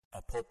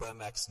Pulp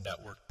MX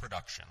Network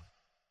production.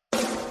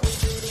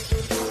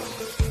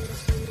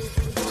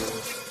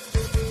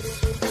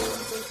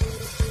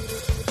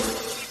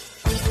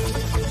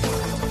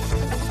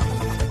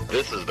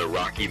 This is the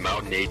Rocky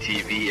Mountain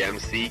ATV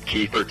MC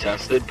Kiefer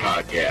Tested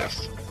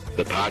Podcast.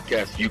 The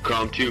podcast you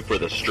come to for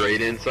the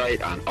straight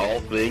insight on all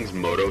things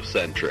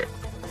moto-centric.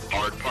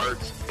 Hard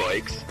parts,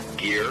 bikes,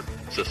 gear,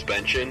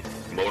 suspension,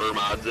 motor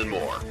mods, and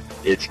more.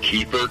 It's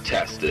Kiefer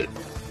Tested.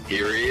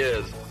 Here he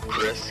is,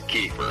 Chris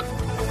Kiefer.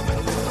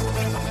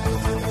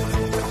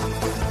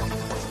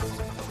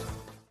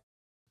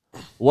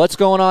 What's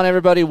going on,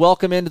 everybody?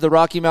 Welcome into the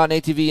Rocky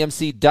Mountain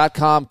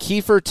ATVMC.com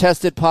Kiefer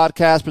Tested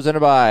Podcast presented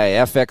by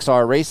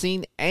FXR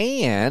Racing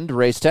and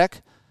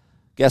Racetech.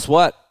 Guess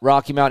what?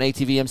 Rocky Mountain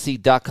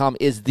ATVMC.com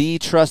is the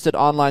trusted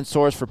online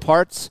source for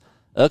parts,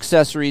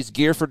 accessories,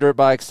 gear for dirt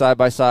bikes,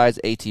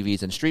 side-by-sides,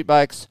 ATVs, and street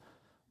bikes.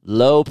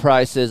 Low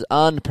prices,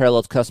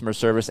 unparalleled customer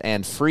service,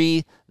 and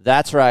free,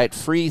 that's right,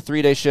 free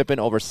 3-day shipping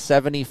over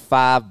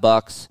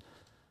 $75.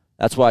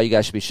 That's why you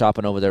guys should be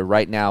shopping over there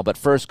right now. But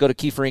first, go to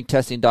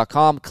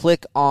KieferInkTesting.com.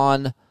 Click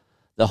on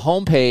the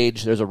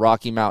homepage. There's a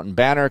Rocky Mountain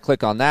banner.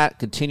 Click on that.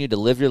 Continue to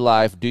live your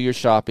life, do your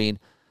shopping,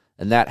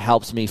 and that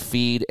helps me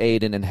feed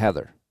Aiden and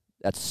Heather.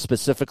 That's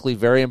specifically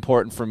very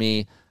important for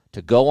me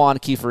to go on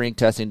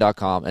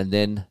KieferInkTesting.com and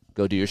then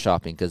go do your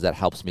shopping because that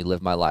helps me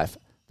live my life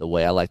the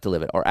way I like to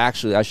live it. Or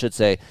actually, I should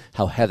say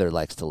how Heather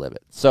likes to live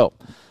it. So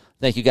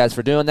thank you guys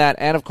for doing that.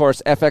 And, of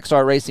course,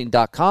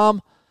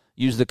 FXRRacing.com.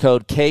 Use the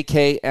code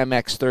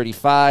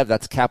KKMX35.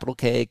 That's capital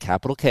K,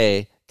 capital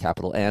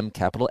M,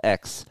 capital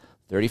X,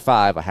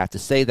 35. I have to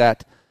say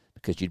that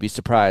because you'd be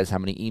surprised how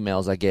many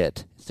emails I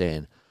get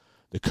saying,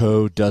 the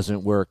code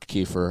doesn't work,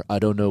 Kiefer. I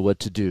don't know what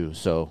to do.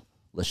 So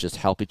let's just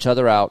help each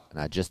other out. And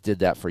I just did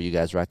that for you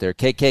guys right there.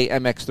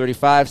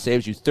 KKMX35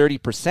 saves you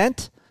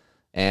 30%.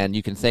 And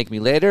you can thank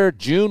me later.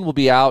 June will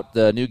be out.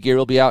 The new gear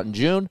will be out in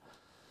June.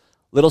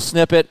 Little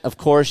snippet. Of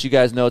course, you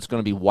guys know it's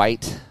going to be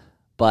white.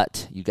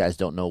 But you guys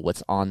don't know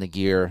what's on the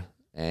gear,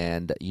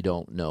 and you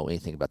don't know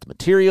anything about the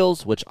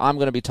materials, which I'm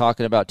going to be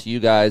talking about to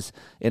you guys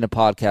in a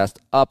podcast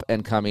up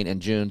and coming in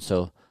June,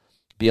 so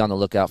be on the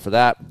lookout for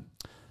that.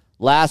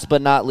 Last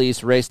but not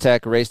least,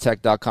 Racetech,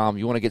 racetech.com.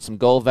 You want to get some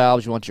gold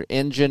valves, you want your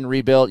engine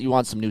rebuilt, you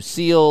want some new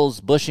seals,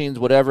 bushings,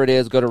 whatever it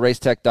is, go to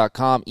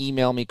racetech.com.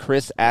 Email me,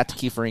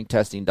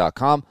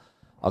 chris@kieferinkTesting.com.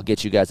 I'll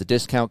get you guys a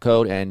discount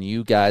code, and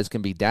you guys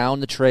can be down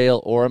the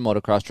trail or a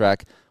motocross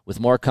track with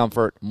more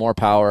comfort, more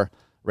power.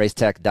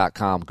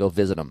 Racetech.com. Go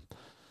visit them.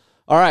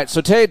 All right,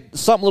 so today,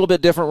 something a little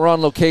bit different. We're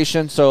on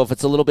location, so if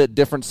it's a little bit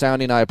different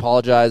sounding, I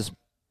apologize.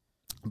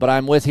 But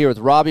I'm here with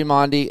Robbie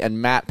Mondi and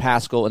Matt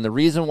Pascal, and the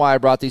reason why I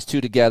brought these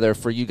two together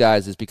for you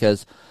guys is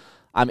because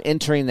I'm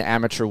entering the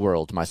amateur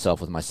world myself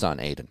with my son,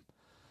 Aiden.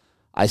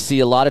 I see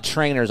a lot of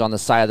trainers on the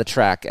side of the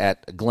track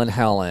at Glen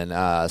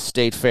Helen,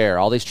 State Fair,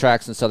 all these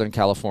tracks in Southern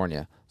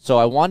California. So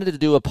I wanted to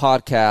do a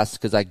podcast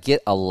because I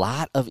get a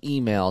lot of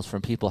emails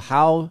from people.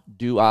 How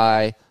do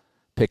I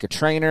pick a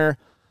trainer?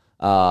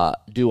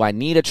 Do I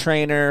need a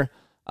trainer?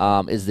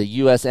 Is the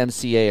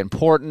USMCA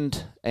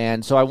important?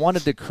 And so I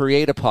wanted to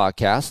create a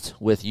podcast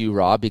with you,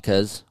 Rob,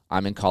 because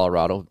I'm in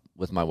Colorado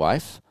with my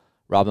wife.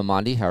 Rob and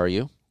Mondi, how are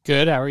you?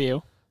 Good, how are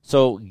you?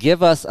 So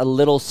give us a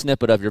little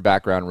snippet of your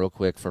background real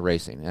quick for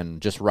racing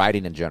and just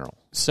riding in general.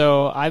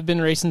 So I've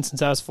been racing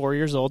since I was 4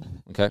 years old.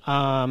 Okay.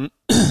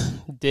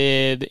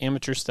 Did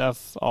amateur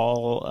stuff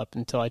all up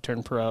until I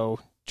turned pro.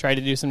 Tried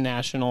to do some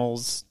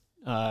nationals.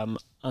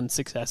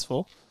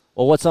 Unsuccessful.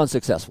 Well, what's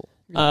unsuccessful?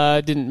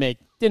 Didn't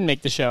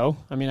make the show.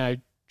 I mean,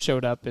 I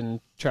showed up and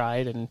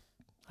tried, and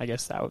I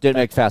guess that didn't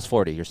make Fast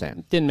 40. You're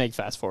saying didn't make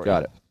Fast 40.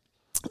 Got it.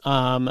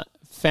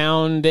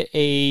 Found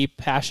a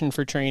passion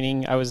for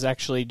training. I was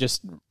actually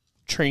just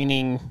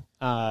training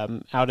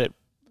out at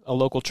a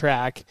local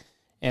track,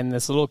 and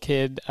this little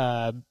kid,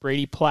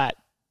 Brady Platt,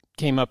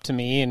 came up to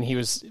me, and he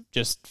was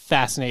just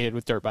fascinated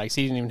with dirt bikes.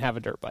 He didn't even have a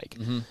dirt bike.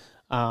 Mm-hmm.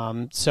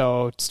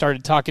 So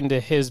started talking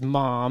to his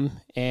mom,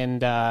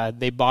 and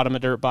they bought him a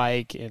dirt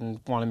bike and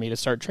wanted me to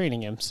start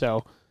training him.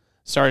 So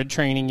started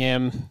training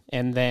him,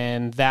 and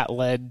then that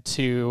led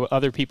to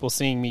other people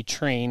seeing me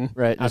train.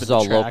 Right, this is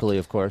all locally,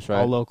 of course, right?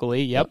 All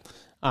locally, yep.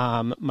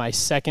 My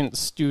second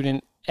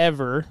student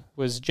ever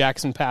was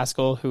Jackson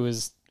Pascal, who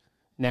is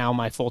now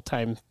my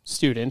full-time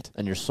student.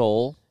 And your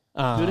sole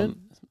student?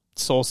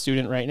 Sole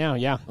student right now,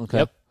 yeah. Okay.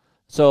 Yep.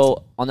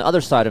 So on the other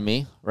side of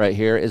me right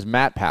here is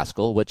Matt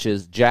Pascal, which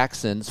is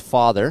Jackson's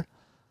father.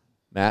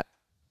 Matt,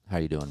 how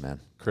you doing, man?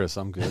 Chris,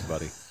 I'm good,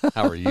 buddy.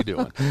 How are you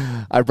doing?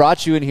 I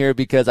brought you in here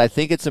because I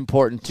think it's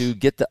important to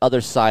get the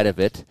other side of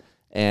it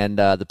and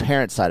the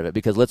parent side of it,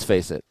 because let's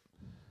face it,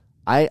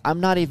 I'm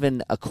not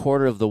even a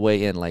quarter of the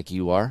way in like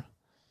you are,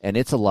 and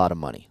it's a lot of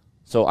money.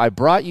 So I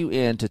brought you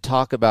in to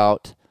talk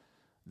about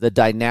the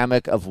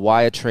dynamic of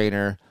why a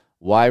trainer,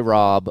 why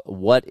Rob,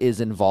 what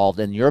is involved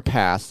in your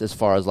past as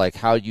far as like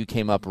how you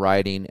came up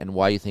riding and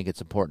why you think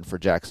it's important for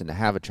Jackson to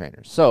have a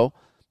trainer. So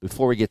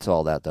before we get to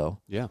all that, though,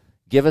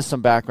 give us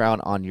some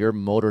background on your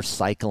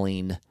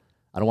motorcycling,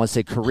 I don't want to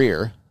say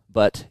career,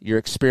 but your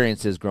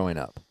experiences growing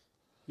up.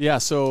 Yeah,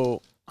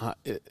 so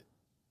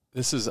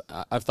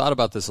I've thought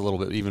about this a little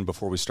bit even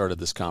before we started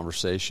this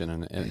conversation,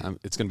 and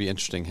it's going to be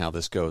interesting how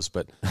this goes.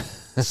 But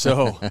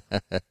so,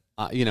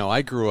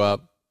 I grew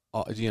up,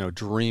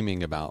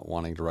 dreaming about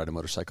wanting to ride a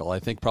motorcycle. I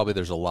think probably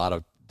there's a lot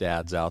of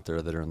dads out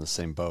there that are in the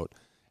same boat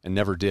and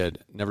never did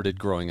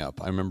growing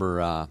up. I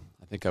remember, I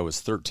think I was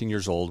 13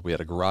 years old. We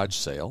had a garage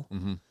sale,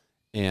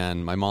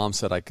 and my mom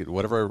said I could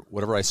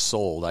whatever I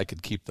sold, I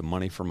could keep the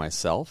money for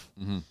myself.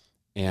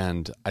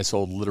 And I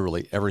sold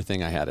literally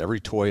everything I had, every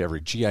toy, every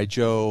G.I.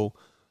 Joe,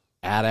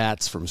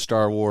 AT-ATs from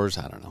Star Wars,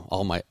 I don't know,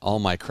 all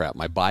my crap.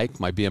 My bike,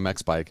 my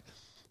BMX bike,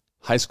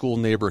 high school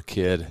neighbor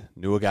kid,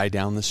 knew a guy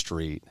down the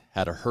street,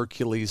 had a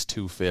Hercules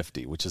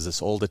 250, which is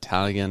this old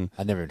Italian.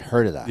 I never even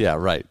heard of that. Yeah,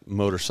 right.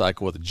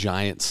 Motorcycle with a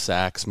giant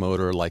Sachs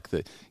motor, like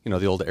the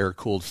old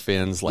air-cooled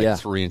fins,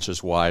 3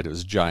 inches wide. It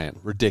was giant,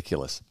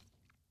 ridiculous.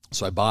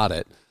 So I bought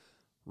it,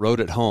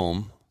 rode it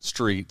home,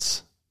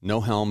 streets, no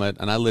helmet,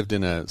 and I lived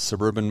in a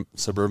suburban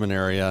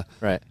area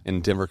in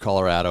Denver,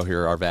 Colorado,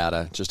 here,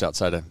 Arvada, just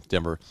outside of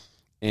Denver.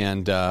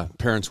 And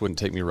parents wouldn't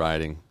take me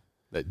riding.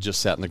 That just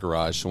sat in the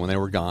garage. So when they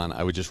were gone,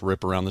 I would just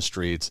rip around the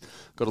streets,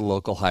 go to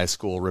local high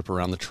school, rip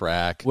around the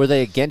track. Were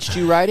they against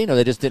you riding, or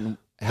they just didn't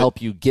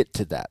help you get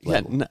to that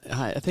level? Yeah,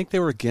 I think they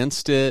were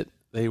against it.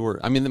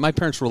 My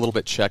parents were a little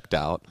bit checked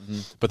out,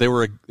 but they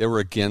were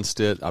against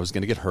it. I was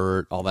going to get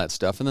hurt, all that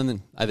stuff. And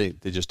then I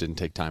think they just didn't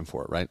take time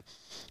for it, right?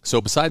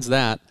 So besides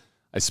that,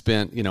 I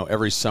spent,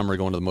 every summer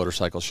going to the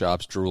motorcycle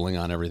shops, drooling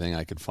on everything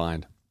I could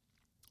find.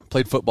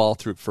 Played football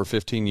for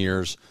 15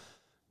 years,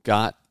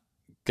 got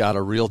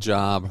a real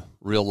job,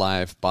 real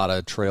life, bought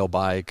a trail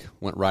bike,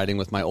 went riding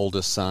with my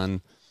oldest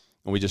son,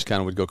 and we just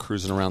kind of would go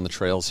cruising around the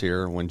trails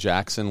here. When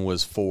Jackson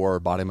was 4,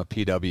 bought him a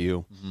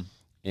PW,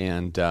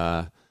 and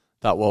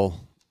thought, well,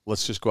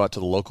 let's just go out to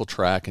the local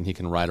track and he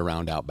can ride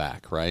around out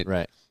back, right?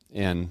 Right.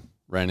 And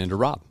ran into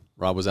Rob.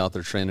 Rob was out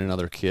there training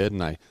another kid,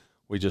 and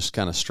we just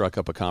kind of struck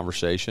up a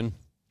conversation.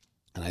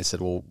 And I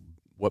said, well,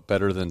 what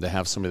better than to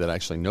have somebody that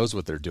actually knows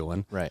what they're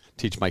doing? Right.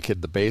 Teach my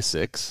kid the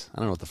basics. I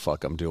don't know what the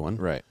fuck I'm doing.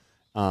 Right.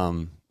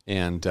 And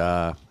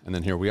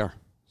then here we are.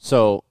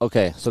 So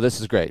this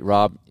is great.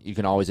 Rob, you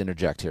can always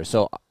interject here.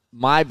 So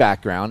my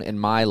background in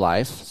my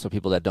life, so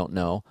people that don't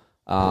know,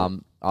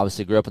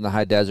 obviously grew up in the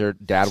high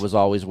desert. Dad was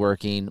always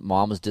working.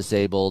 Mom was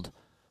disabled.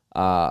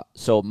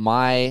 So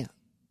my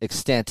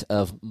extent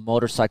of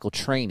motorcycle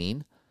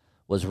training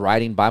was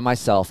riding by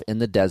myself in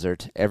the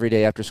desert every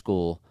day after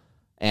school,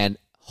 and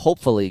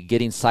hopefully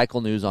getting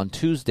cycle news on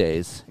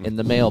Tuesdays in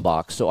the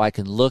mailbox so I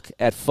can look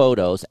at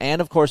photos and,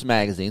 of course,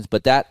 magazines.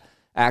 But that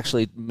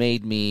actually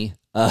made me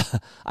I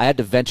had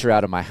to venture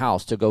out of my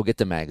house to go get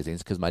the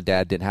magazines because my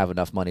dad didn't have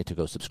enough money to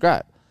go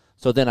subscribe.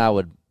 So then I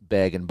would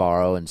beg and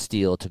borrow and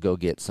steal to go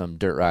get some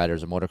Dirt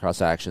Riders or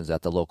Motocross Actions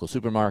at the local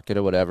supermarket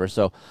or whatever.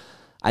 So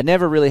I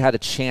never really had a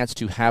chance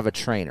to have a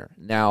trainer.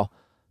 Now,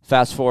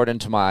 fast forward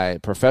into my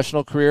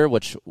professional career,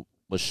 which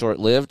was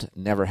short-lived,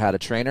 never had a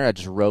trainer. I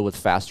just rode with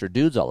faster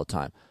dudes all the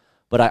time.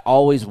 But I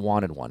always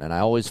wanted one, and I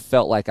always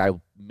felt like I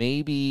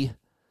maybe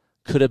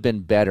could have been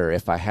better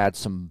if I had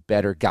some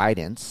better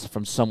guidance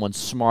from someone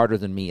smarter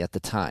than me at the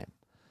time.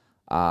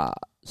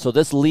 So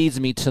this leads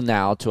me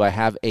to I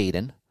have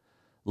Aiden.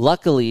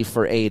 Luckily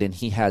for Aiden,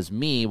 he has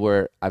me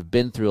where I've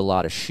been through a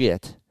lot of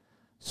shit.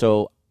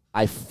 So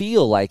I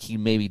feel like he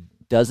maybe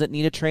doesn't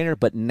need a trainer,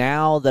 but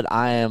now that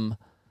I am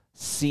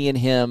seeing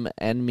him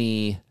and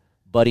me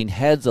butting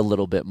heads a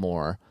little bit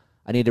more,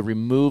 I need to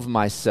remove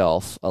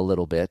myself a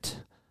little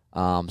bit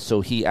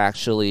so he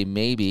actually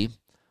maybe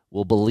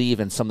will believe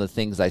in some of the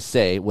things I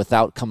say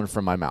without coming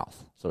from my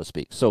mouth, so to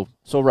speak. So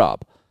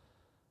Rob,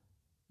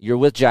 you're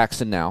with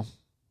Jackson now.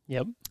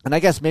 Yep. And I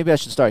guess maybe I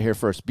should start here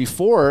first.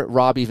 Before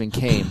Rob even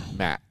came,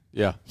 Matt,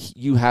 Yeah.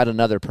 you had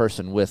another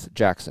person with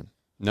Jackson.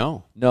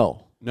 No,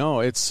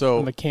 it's so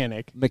A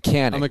mechanic.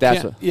 Mechanic.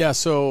 That's what.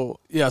 So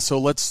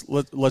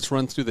let's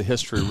run through the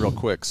history real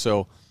quick.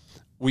 So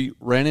we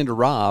ran into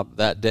Rob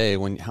that day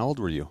how old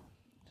were you?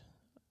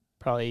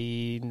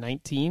 Probably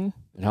 19.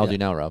 And how old are you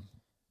now, Rob?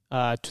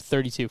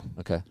 32.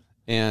 Okay.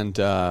 And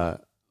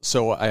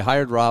so I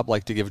hired Rob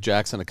to give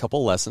Jackson a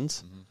couple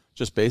lessons,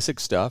 just basic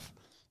stuff.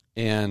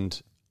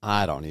 And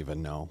I don't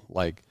even know,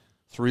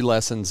 3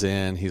 lessons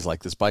in, he's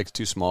like, this bike's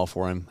too small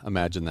for him.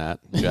 Imagine that,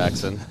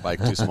 Jackson,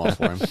 bike too small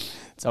for him.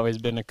 It's always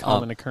been a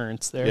common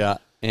occurrence there. Yeah.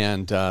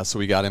 And so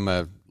we got him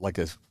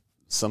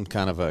some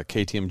kind of a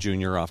KTM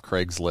Junior off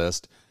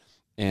Craigslist.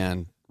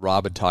 And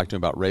Rob had talked to him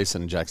about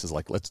racing, and Jackson's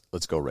like,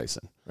 let's go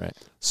racing. Right.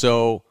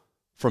 So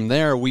from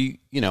there,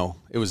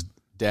 it was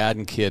dad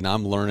and kid, and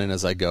I'm learning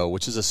as I go,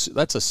 which is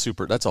that's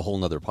a whole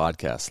nother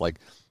podcast.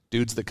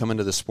 Dudes that come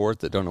into the sport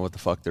that don't know what the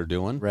fuck they're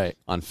doing. Right.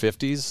 On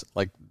 50s,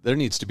 there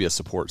needs to be a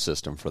support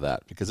system for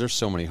that because there's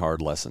so many hard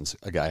lessons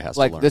a guy has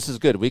to learn. This is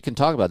good. We can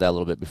talk about that a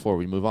little bit before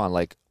we move on.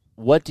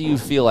 What do you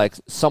feel like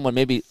someone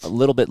maybe a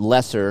little bit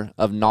lesser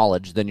of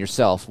knowledge than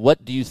yourself,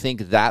 what do you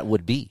think that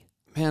would be?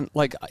 Man,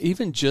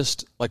 even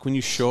just when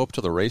you show up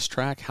to the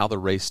racetrack, how the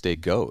race day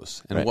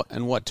goes and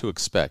Right. what to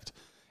expect.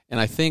 And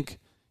I think,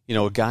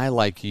 a guy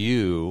like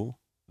you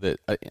that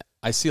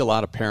I see a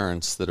lot of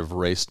parents that have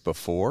raced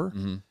before,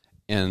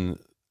 and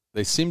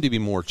they seem to be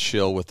more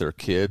chill with their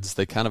kids.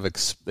 They kind of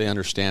they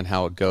understand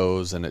how it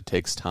goes, and it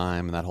takes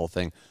time and that whole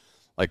thing.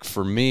 Like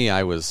for me,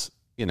 I was,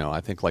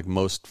 I think like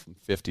most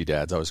 50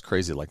 dads, I was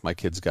crazy. Like my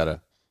kids got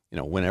to,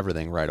 win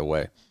everything right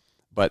away.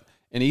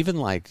 And even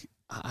like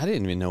I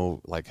didn't even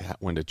know like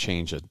when to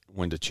change a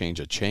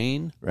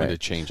chain, when to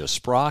change a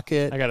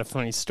sprocket. I got a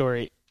funny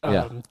story.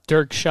 Yeah.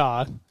 Dirk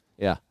Shaw,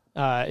 Yeah.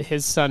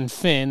 his son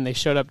Finn, they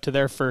showed up to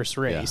their first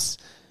race,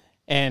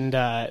 and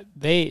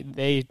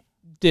they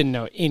didn't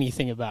know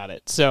anything about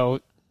it.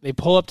 So they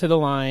pull up to the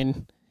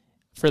line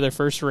for their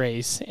first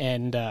race,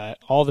 and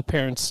all the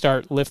parents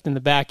start lifting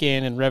the back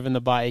end and revving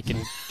the bike,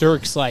 and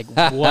Dirk's like,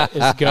 what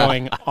is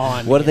going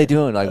on? What are they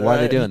doing? Like, why are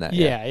they doing that?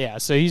 Yeah.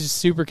 So he's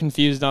super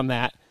confused on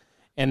that.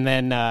 And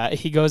then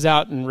he goes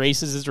out and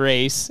races his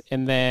race,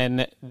 and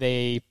then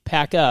they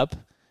pack up,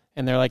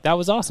 and they're like, that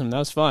was awesome. That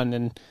was fun.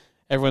 And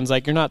everyone's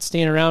like, you're not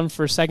staying around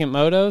for second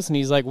motos? And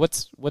he's like,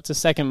 what's a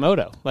second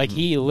moto? Like,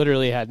 he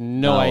literally had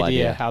no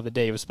idea how the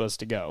day was supposed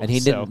to go. And he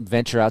didn't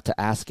venture out to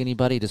ask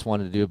anybody, just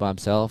wanted to do it by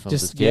himself? And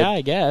with his kid? Yeah,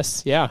 I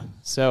guess, yeah.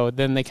 So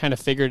then they kind of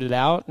figured it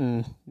out,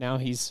 and now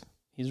he's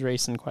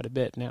racing quite a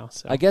bit now.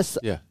 So I guess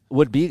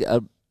would be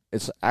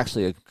it's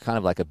actually a kind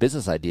of like a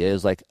business idea,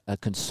 is like a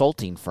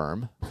consulting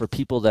firm for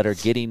people that are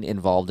getting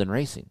involved in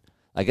racing.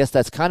 I guess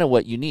that's kind of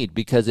what you need,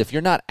 because if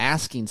you're not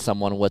asking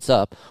someone what's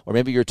up, or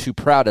maybe you're too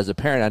proud as a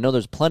parent, I know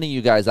there's plenty of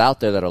you guys out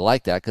there that are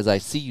like that, because I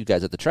see you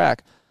guys at the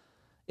track.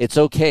 It's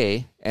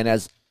okay, and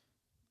as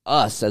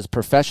us, as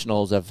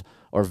professionals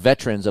or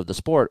veterans of the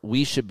sport,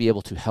 we should be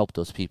able to help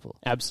those people.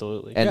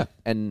 Absolutely.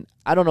 And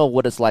I don't know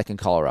what it's like in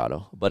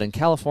Colorado, but in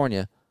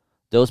California,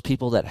 those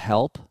people that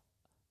help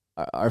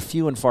are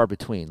few and far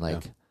between.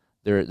 Like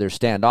they're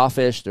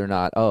standoffish. They're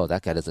not, oh,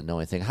 that guy doesn't know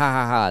anything, ha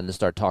ha ha, and they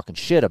start talking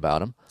shit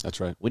about him. That's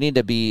right. We need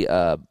to be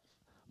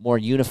more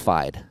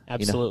unified.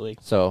 Absolutely.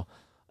 So,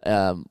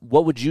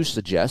 what would you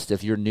suggest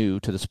if you're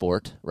new to the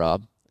sport,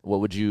 Rob? How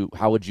would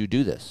you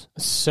do this?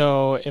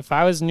 So if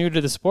I was new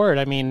to the sport,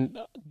 I mean,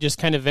 just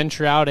kind of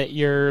venture out at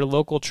your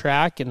local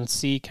track and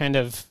see kind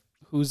of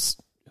who's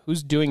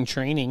doing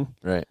training.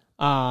 Right.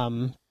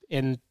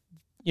 And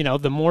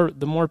the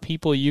more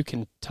people you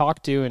can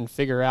talk to and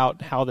figure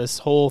out how this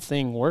whole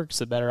thing works,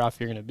 the better off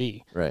you're going to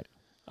be. Right.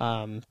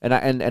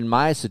 And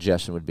my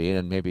suggestion would be,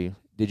 and maybe,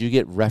 did you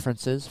get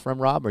references from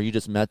Rob, or you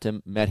just met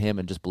him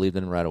and just believed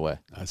in him right away?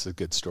 That's a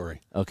good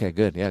story. Okay,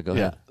 good. Yeah, go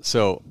ahead.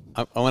 So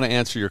I want to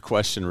answer your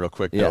question real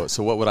quick, though. Yeah.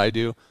 So what would I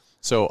do?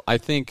 So I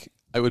think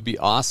it would be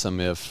awesome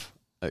if,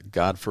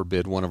 God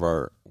forbid, one of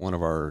our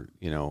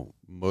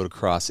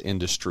motocross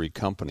industry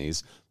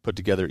companies put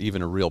together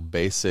even a real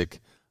basic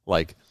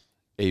like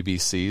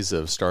ABCs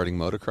of starting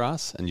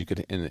motocross, and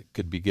it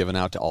could be given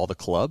out to all the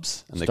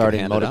clubs, and starting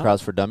they could hand motocross it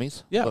out. for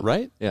dummies. Yeah,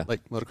 right. Yeah,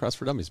 like Motocross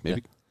for Dummies.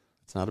 Maybe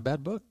it's not a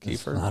bad book,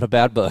 Kiefer. Not a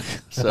bad book.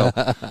 So,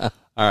 all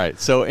right.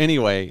 So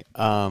anyway,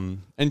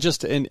 and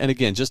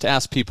again, just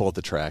ask people at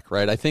the track,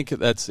 right? I think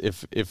that's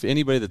if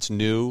anybody that's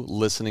new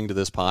listening to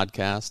this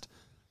podcast,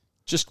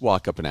 just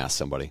walk up and ask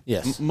somebody.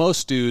 Yes.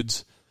 Most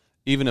dudes,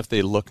 even if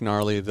they look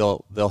gnarly,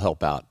 they'll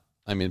help out.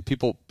 I mean,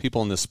 people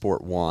in this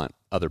sport want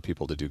other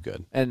people to do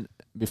good. And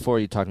before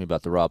you talk to me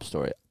about the Rob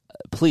story,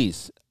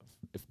 please,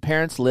 if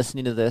parents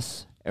listening to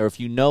this, or if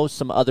you know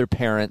some other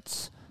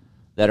parents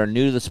that are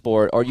new to the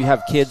sport, or you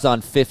have kids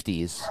on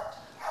 50s,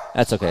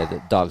 that's okay.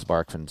 The dogs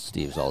bark from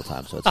Steve's all the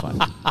time, so it's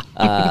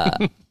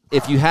fine.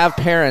 If you have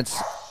parents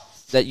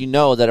that you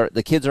know that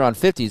the kids are on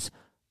 50s,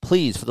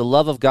 please, for the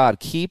love of God,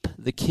 keep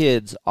the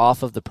kids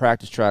off of the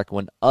practice track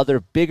when other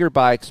bigger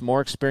bikes,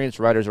 more experienced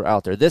riders are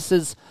out there. This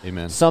is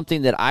Amen.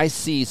 Something that I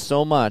see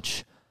so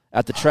much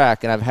at the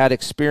track, and I've had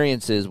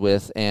experiences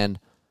with, and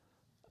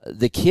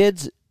the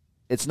kids,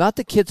 it's not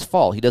the kid's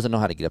fault. He doesn't know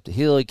how to get up the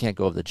hill. He can't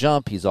go over the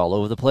jump. He's all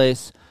over the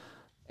place.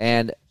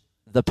 And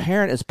the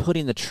parent is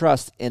putting the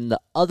trust in the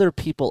other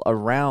people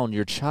around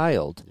your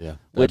child,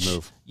 which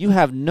move. You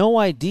have no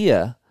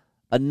idea.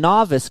 A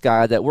novice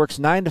guy that works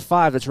 9 to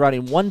 5 that's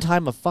riding one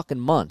time a fucking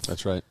month.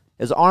 That's right.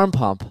 His arm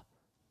pump,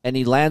 and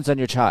he lands on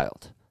your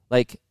child.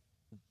 Like,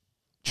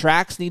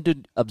 tracks need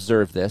to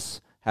observe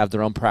this, have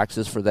their own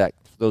practices for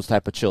those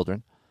type of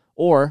children,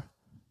 or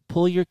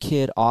pull your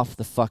kid off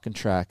the fucking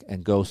track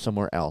and go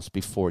somewhere else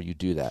before you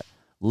do that.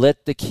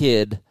 Let the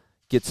kid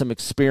get some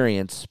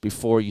experience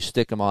before you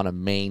stick him on a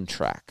main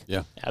track.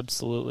 Yeah,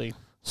 absolutely.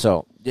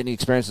 So, any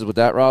experiences with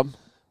that, Rob?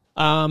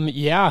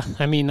 Yeah.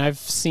 I mean, I've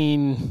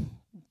seen.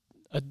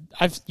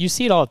 You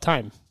see it all the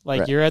time.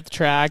 Like, You're at the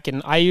track,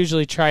 and I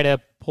usually try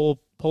to pull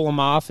them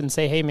off and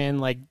say, hey, man,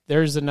 like,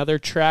 there's another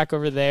track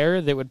over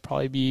there that would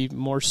probably be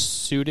more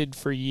suited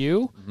for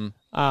you,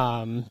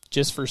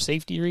 just for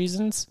safety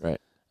reasons. Right.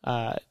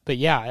 But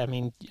yeah, I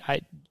mean,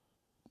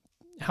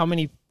 how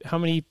many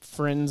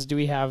friends do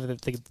we have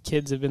that the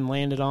kids have been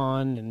landed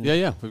on? And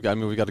yeah. We've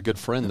got a good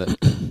friend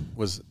that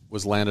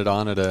was landed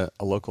on at a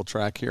local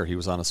track here. He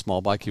was on a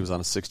small bike. He was on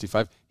a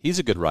 65. He's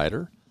a good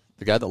rider.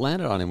 The guy that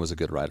landed on him was a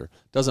good rider.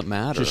 Doesn't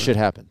matter. Just shit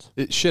happens.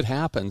 Shit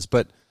happens.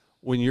 But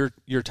when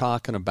you're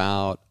talking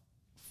about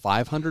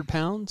 500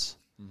 pounds.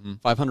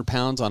 500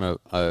 pounds on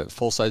a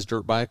full-size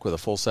dirt bike with a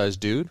full-size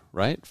dude,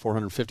 right?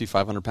 450,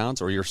 500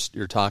 pounds, or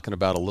you're talking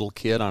about a little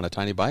kid on a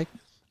tiny bike.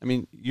 I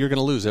mean, you're going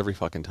to lose every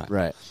fucking time.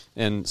 Right.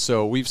 And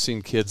so we've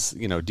seen kids,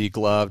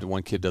 degloved.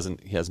 One kid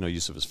he has no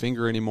use of his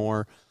finger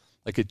anymore.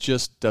 Like, it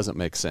just doesn't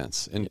make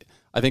sense. And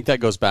I think that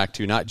goes back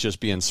to not just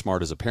being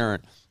smart as a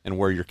parent and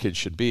where your kids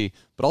should be,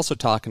 but also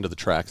talking to the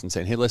tracks and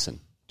saying, hey, listen,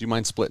 do you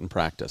mind splitting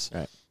practice?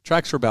 Right.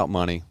 Tracks are about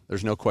money.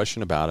 There's no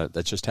question about it.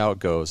 That's just how it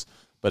goes.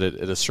 But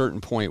at a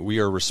certain point, we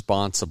are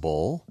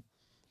responsible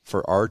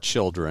for our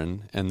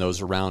children and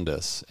those around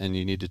us, and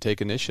you need to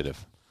take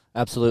initiative.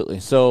 Absolutely.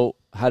 So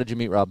how did you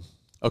meet Rob?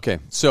 Okay,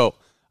 so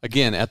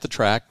again, at the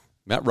track,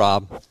 met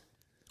Rob,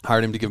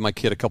 hired him to give my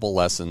kid a couple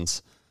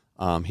lessons.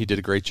 He did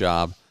a great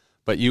job.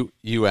 But you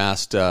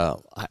asked, I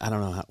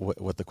don't know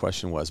what the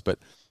question was, but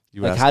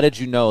you asked. How did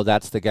you know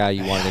that's the guy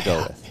you wanted to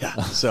go with?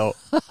 Yeah. So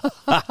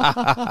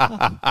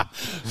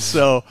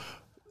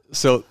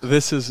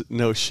this is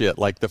no shit.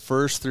 Like, the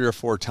first 3 or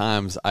 4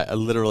 times, I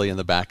literally in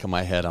the back of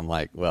my head, I'm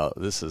like, well,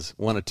 this is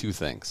one of two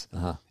things.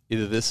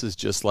 Either this is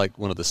just like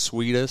one of the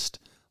sweetest,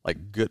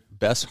 like, good,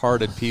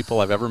 best-hearted people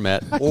I've ever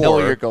met, I know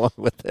where you're going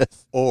with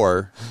this.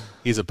 or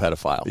he's a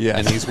pedophile. Yeah.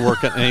 And he's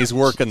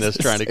working this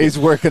trying to get. He's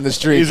working the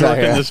streets. He's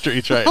working the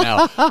streets right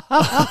now.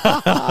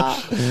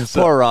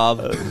 Poor Rob.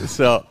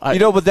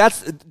 But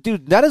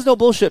that is no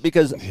bullshit,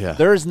 because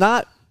there's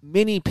not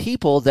many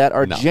people that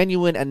are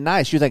genuine and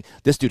nice. You think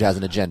this dude has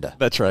an agenda.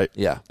 That's right.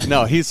 Yeah.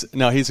 No, he's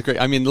a great.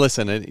 I mean,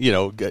 listen,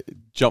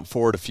 jump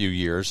forward a few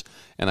years,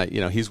 and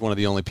he's one of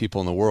the only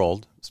people in the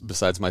world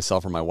besides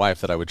myself or my wife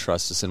that I would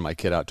trust to send my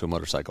kid out to a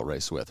motorcycle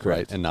race with, Correct.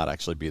 right, and not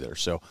actually be there.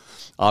 So,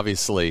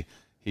 obviously,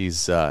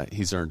 he's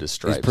earned his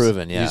stripes. He's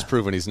proven, yeah. He's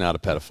proven he's not a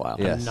pedophile.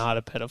 Yes. I'm not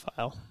a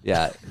pedophile.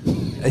 Yeah.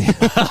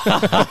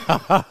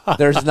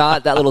 There's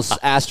not that little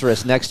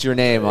asterisk next to your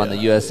name on the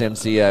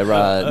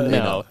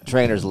USMC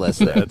trainers list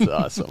there. That's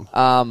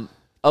awesome.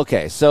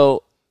 Okay,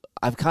 so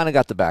I've kind of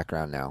got the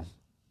background now.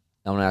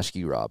 I'm going to ask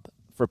you, Rob.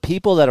 For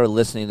people that are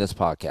listening to this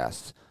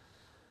podcast,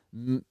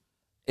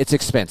 it's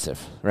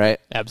expensive, right?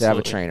 Absolutely. To have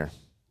a trainer.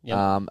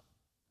 Yep.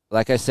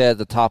 Like I said at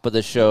the top of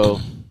the show,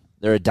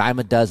 they're a dime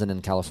a dozen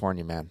in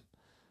California, man.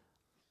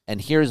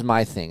 And here's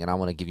my thing, and I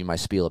want to give you my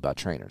spiel about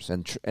trainers.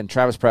 And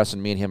Travis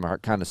Preston, me and him are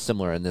kind of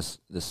similar in this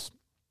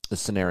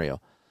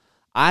scenario.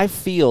 I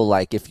feel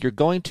like if you're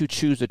going to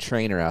choose a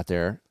trainer out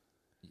there,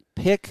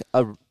 pick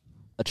a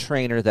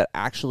trainer that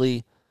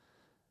actually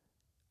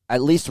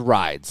at least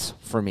rides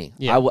for me.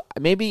 Yeah.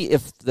 Maybe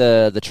if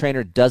the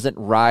trainer doesn't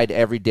ride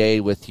every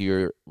day with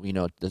your,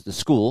 the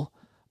school,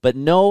 but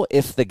know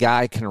if the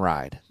guy can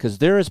ride. Because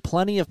there is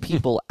plenty of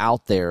people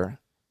out there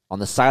on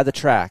the side of the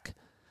track,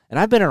 and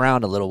I've been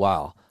around a little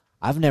while.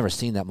 I've never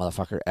seen that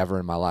motherfucker ever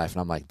in my life.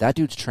 And I'm like, that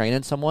dude's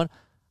training someone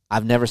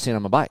I've never seen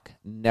on a bike.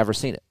 Never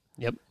seen it.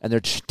 Yep. And they're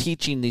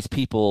teaching these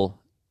people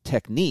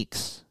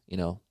techniques,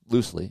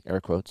 loosely, air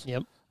quotes,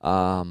 Yep.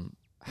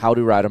 how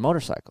to ride a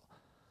motorcycle.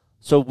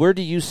 So where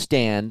do you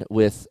stand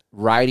with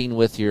riding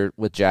with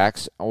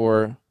Jax,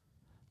 or,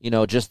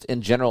 just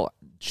in general,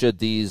 should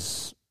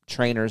these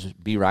trainers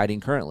be riding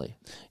currently?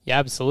 Yeah,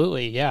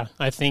 absolutely. Yeah.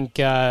 I think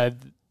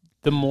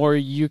the more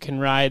you can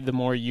ride, the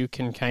more you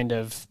can kind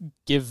of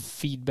give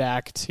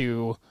feedback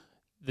to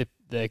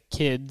the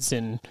kids,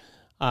 and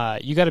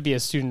you got to be a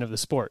student of the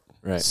sport.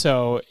 Right.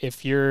 So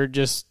if you're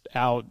just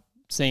out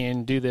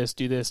saying, do this,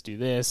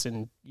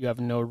 and you have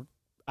no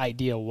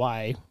idea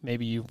why,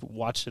 maybe you've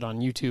watched it on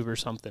YouTube or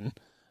something.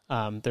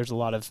 There's a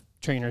lot of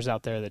trainers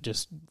out there that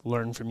just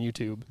learn from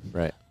YouTube.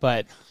 Right.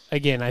 But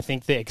again, I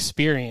think the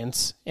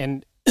experience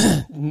and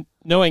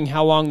knowing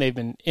how long they've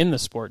been in the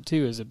sport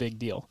too is a big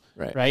deal.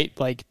 Right?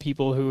 Like,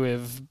 people who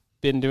have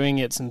been doing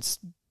it since,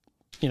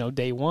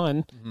 day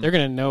one, they're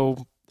going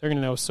to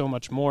know so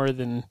much more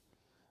than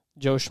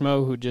Joe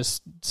Schmo who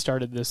just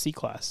started the C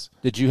class.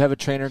 Did you have a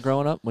trainer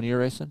growing up when you were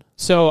racing?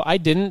 So I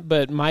didn't,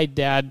 but my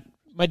dad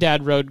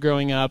rode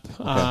growing up.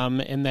 Okay.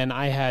 And then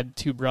I had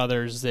 2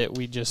 brothers that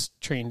we just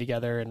trained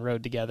together and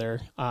rode together.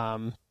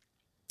 And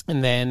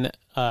then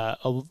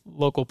a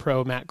local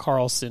pro, Matt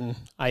Carlson,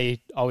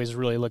 I always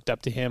really looked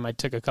up to him. I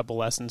took a couple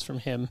lessons from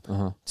him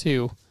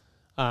too.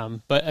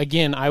 But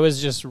again, I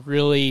was just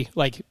really,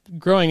 like,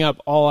 growing up,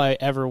 all I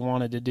ever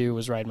wanted to do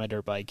was ride my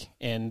dirt bike,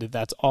 and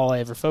that's all I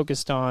ever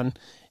focused on.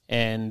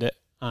 And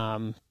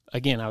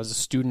again, I was a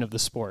student of the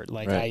sport.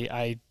 Like, right.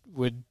 I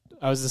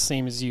was the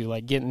same as you,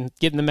 like getting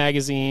the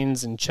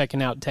magazines and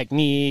checking out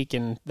technique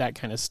and that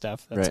kind of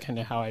stuff. That's right. kind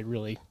of how I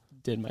really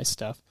did my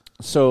stuff.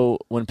 So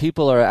when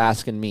people are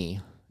asking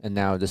me, and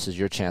now this is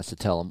your chance to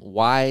tell them,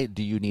 why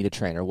do you need a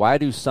trainer? Why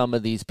do some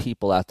of these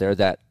people out there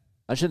that,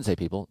 I shouldn't say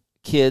people,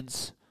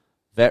 kids,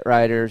 vet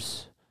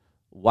riders,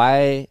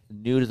 why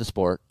new to the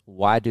sport,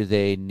 why do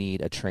they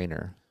need a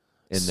trainer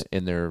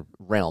in their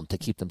realm to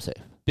keep them safe?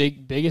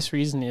 Biggest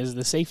reason is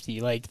the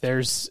safety. Like,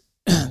 there's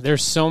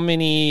so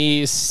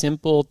many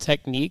simple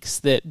techniques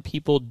that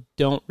people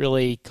don't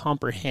really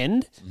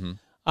comprehend. Mm-hmm.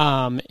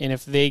 And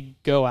if they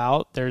go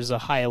out, there's a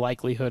high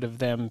likelihood of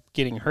them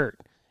getting hurt.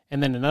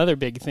 And then another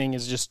big thing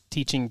is just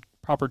teaching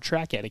proper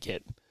track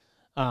etiquette.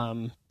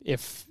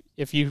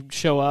 If you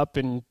show up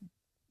and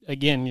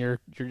again you're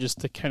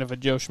just a kind of a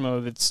Joe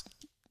Schmo that's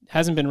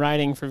hasn't been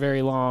riding for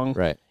very long,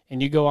 Right.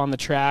 and you go on the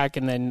track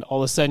and then all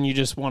of a sudden you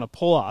just want to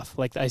pull off.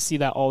 Like I see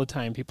that all the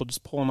time, people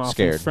just pulling off in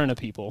Scared. front of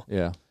people.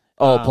 Yeah.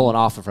 Oh, pulling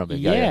off in front of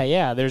it.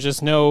 Yeah. There's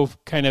just no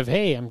kind of,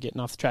 hey, I'm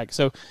getting off the track.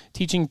 So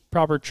teaching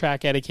proper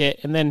track etiquette,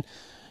 and then,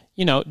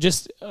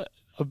 just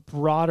a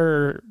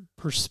broader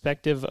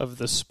perspective of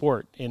the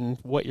sport and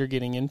what you're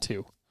getting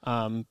into.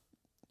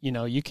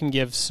 You can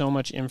give so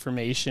much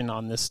information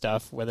on this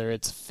stuff, whether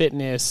it's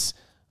fitness,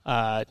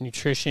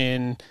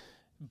 nutrition,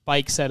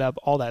 bike setup,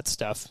 all that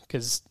stuff.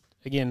 Because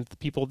again, the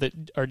people that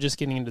are just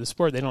getting into the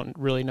sport, they don't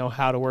really know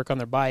how to work on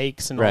their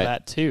bikes and Right. all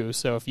that too.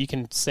 So if you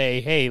can say,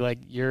 hey, like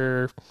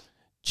your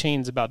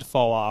chain's about to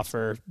fall off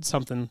or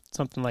something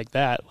like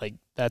that, like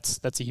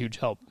that's a huge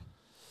help.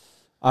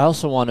 I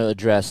also want to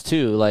address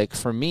too, like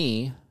for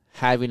me,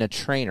 having a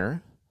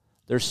trainer,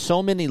 there's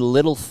so many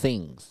little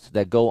things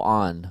that go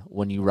on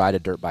when you ride a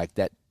dirt bike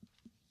that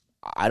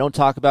I don't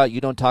talk about,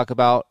 you don't talk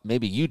about,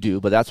 maybe you do,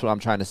 but that's what I'm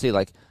trying to say.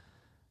 Like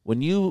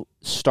when you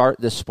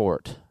start this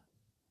sport,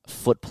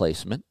 foot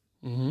placement,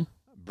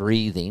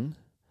 breathing,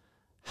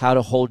 how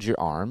to hold your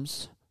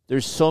arms,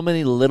 there's so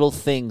many little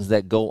things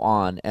that go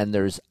on, and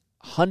there's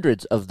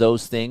hundreds of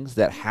those things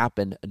that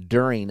happen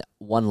during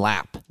one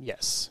lap.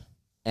 Yes.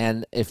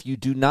 And if you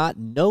do not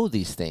know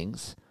these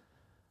things,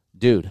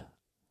 dude,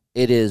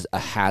 it is a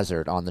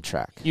hazard on the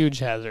track. Huge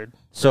hazard.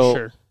 So for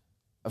sure.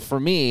 For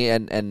me,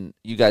 and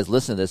you guys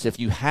listen to this, if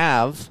you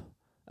have,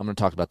 I'm going to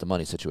talk about the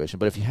money situation,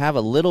 but if you have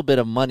a little bit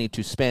of money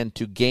to spend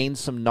to gain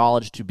some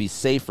knowledge to be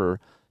safer,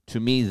 to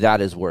me, that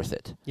is worth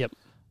it. Yep.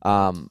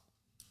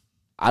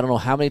 I don't know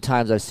how many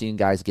times I've seen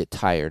guys get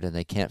tired and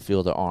they can't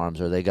feel their arms,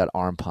 or they got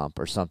arm pump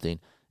or something,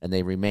 and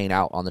they remain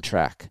out on the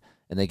track,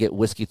 and they get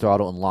whiskey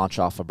throttle and launch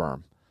off a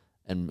berm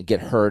and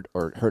get hurt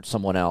or hurt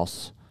someone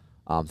else.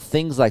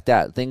 Things like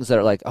that. Things that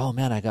are like, oh,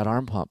 man, I got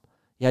arm pump.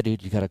 Yeah,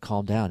 dude, you got to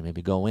calm down.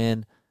 Maybe go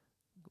in,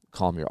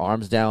 calm your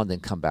arms down, then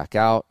come back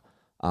out.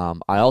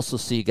 I also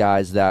see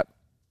guys that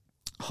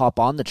hop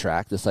on the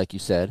track, just like you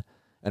said,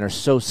 and are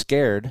so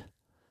scared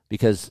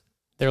because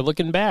They're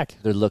looking back.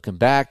 they're looking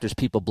back. There's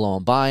people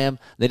blowing by them.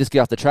 They just get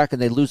off the track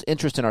and they lose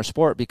interest in our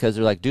sport because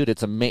they're like, dude,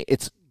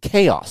 it's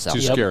chaos out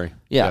Too there. scary.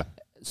 Yeah.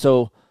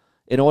 So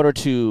in order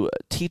to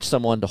teach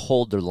someone to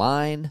hold their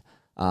line,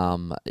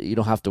 you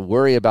don't have to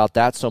worry about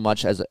that so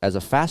much as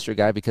a faster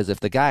guy, because if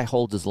the guy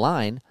holds his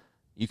line,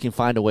 you can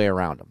find a way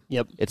around him.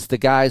 Yep. It's the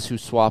guys who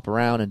swap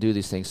around and do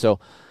these things. So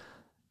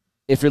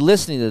if you're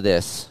listening to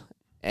this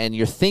and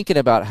you're thinking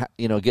about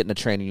getting a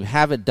trainer, you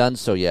haven't done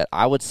so yet,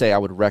 I would say I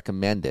would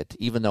recommend it,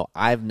 even though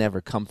I've never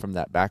come from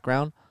that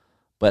background,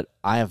 but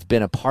I have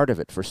been a part of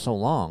it for so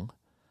long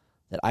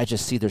that I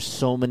just see there's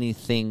so many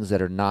things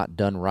that are not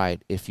done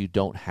right if you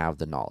don't have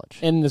the knowledge.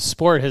 And the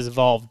sport has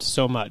evolved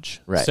so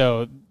much. Right.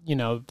 So,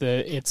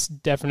 it's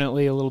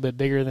definitely a little bit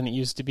bigger than it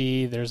used to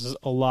be. There's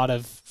a lot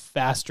of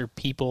faster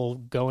people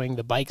going.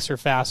 The bikes are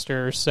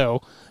faster,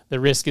 so the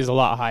risk is a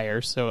lot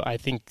higher. So I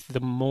think the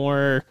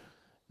more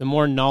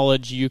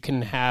knowledge you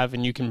can have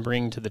and you can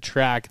bring to the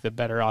track, the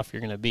better off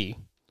you're going to be.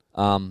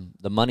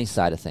 The money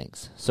side of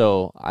things.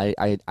 So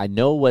I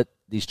know what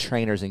these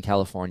trainers in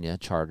California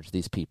charge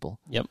these people.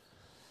 Yep.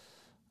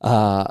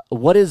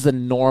 What is the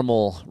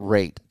normal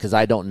rate? Because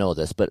I don't know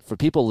this, but for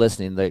people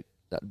listening, they're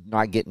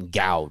not getting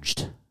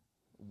gouged.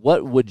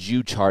 What would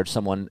you charge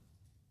someone,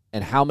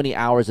 and how many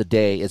hours a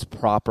day is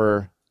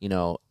proper,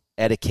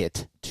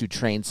 etiquette to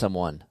train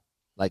someone?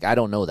 Like, I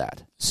don't know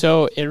that.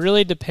 So it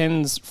really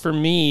depends. For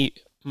me,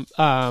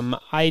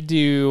 I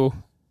do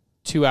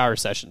 2-hour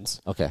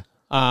sessions. Okay.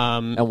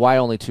 And why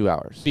only 2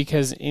 hours?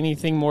 Because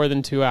anything more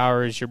than 2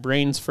 hours, your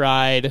brain's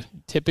fried.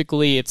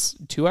 Typically, it's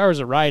 2 hours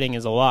of riding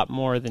is a lot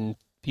more than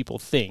people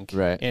think.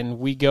 Right. And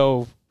we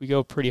go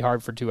pretty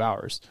hard for 2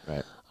 hours.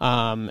 Right.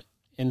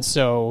 And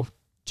so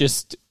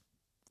just,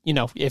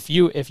 if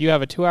you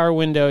have a 2-hour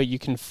window, you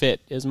can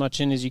fit as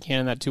much in as you can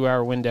in that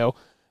 2-hour window.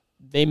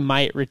 They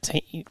might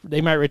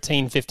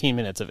retain 15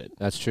 minutes of it.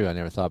 That's true. I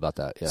never thought about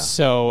that. Yeah.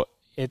 So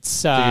it's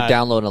So you're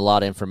downloading a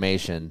lot of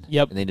information.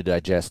 Yep. And they need to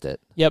digest it.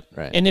 Yep.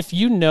 Right. And if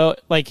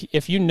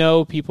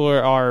people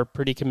are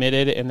pretty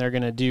committed and they're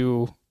going to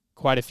do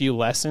quite a few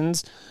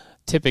lessons,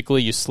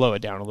 typically you slow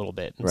it down a little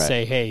bit and Right.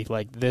 say, hey,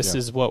 like this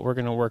is what we're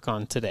going to work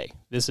on today.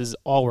 This is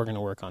all we're going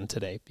to work on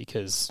today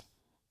because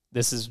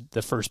this is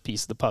the first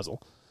piece of the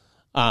puzzle.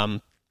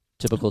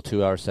 Typical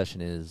 2-hour session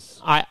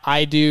is?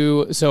 I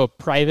do, so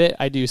private,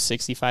 I do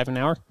 65 an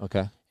hour.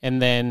 Okay.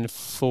 And then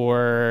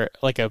for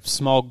like a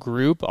small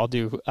group, I'll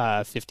do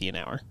 50 an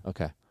hour.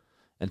 Okay.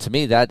 And to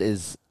me, that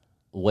is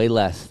way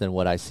less than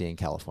what I see in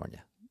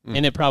California.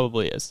 And it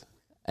probably is.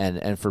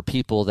 And for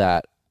people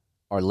that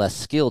are less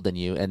skilled than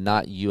you and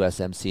not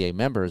USMCA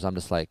members, I'm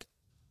just like,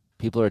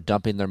 people are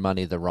dumping their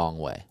money the wrong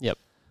way. Yep.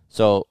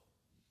 So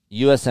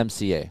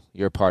USMCA,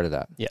 you're a part of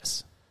that.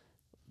 Yes.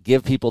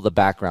 Give people the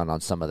background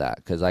on some of that,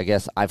 because I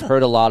guess I've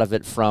heard a lot of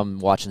it from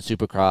watching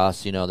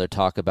Supercross. They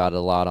talk about it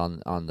a lot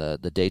on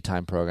the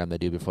daytime program they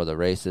do before the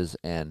races,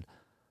 and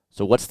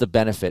So what's the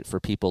benefit for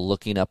people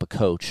looking up a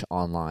coach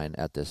online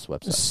at this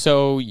website?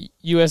 So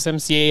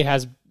USMCA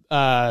has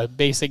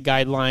basic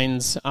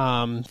guidelines.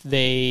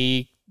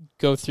 They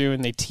go through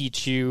and they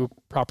teach you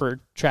proper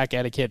track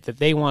etiquette that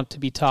they want to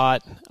be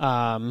taught,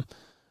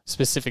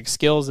 specific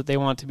skills that they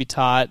want to be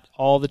taught.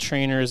 All the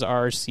trainers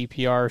are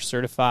CPR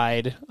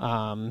certified,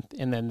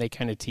 and then they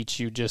kind of teach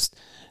you just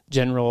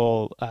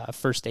general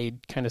first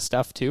aid kind of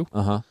stuff too.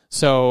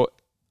 So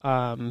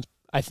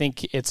I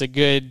think it's a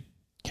good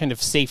kind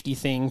of safety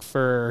thing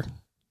for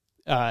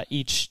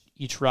each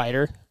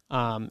rider.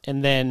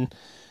 And then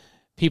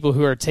people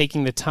who are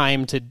taking the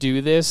time to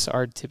do this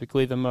are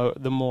typically the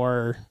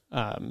more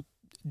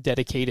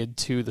dedicated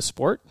to the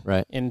sport,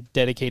 right, and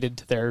dedicated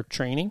to their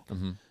training.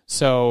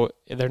 So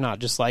they're not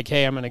just like,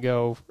 hey, I'm going to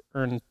go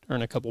earn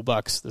a couple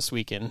bucks this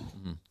weekend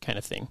kind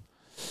of thing.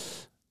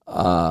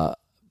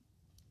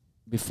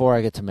 Before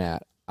I get to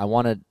Matt, I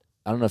don't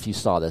know if you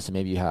saw this, and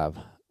maybe you have.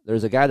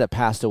 There's a guy that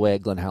passed away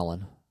at Glen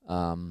Helen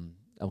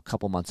a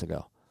couple months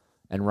ago,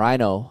 and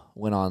Rhino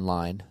went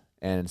online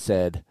and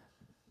said,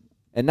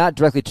 and not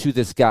directly to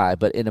this guy,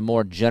 but in a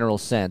more general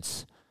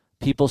sense,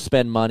 people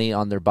spend money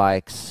on their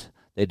bikes.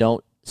 They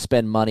don't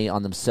spend money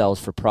on themselves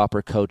for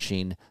proper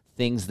coaching,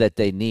 things that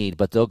they need,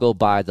 but they'll go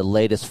buy the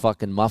latest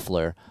fucking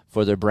muffler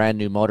for their brand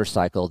new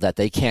motorcycle that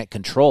they can't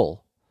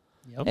control.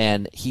 Yep.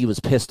 And he was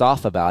pissed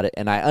off about it,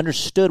 and I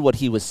understood what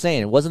he was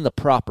saying. It wasn't the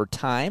proper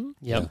time.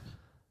 Yep.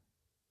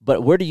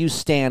 But where do you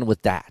stand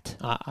with that?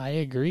 I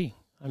agree.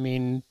 I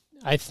mean,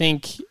 I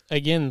think,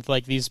 again,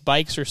 like these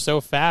bikes are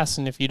so fast,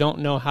 and if you don't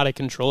know how to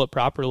control it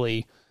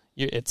properly,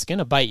 it's going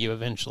to bite you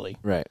eventually.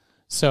 Right.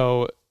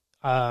 So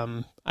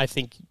I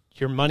think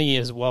your money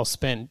is well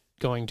spent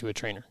going to a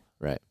trainer.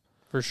 Right.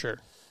 For sure.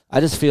 I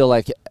just feel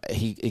like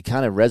he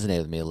kind of resonated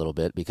with me a little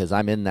bit because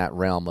I'm in that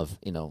realm of,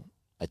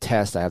 I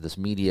test, I have this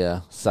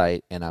media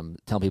site, and I'm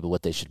telling people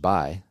what they should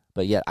buy,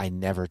 but yet I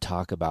never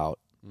talk about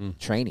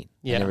training.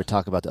 Yeah. I never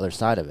talk about the other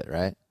side of it,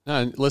 right? No,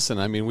 and listen,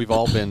 I mean, we've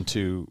all been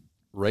to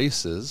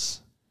races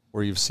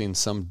where you've seen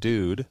some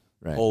dude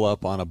pull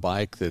up on a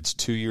bike that's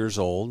 2 years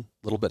old,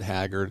 a little bit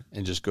haggard,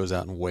 and just goes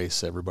out and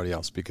wastes everybody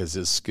else because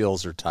his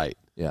skills are tight.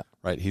 Yeah.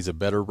 Right? He's a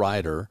better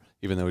rider,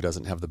 even though he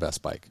doesn't have the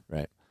best bike.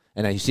 Right.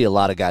 And you see a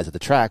lot of guys at the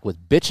track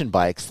with bitchin'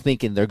 bikes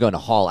thinking they're going to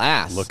haul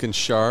ass. Looking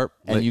sharp,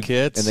 and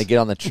kits. And they get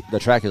on the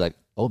track, you're like,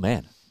 oh,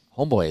 man,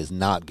 homeboy is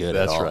not good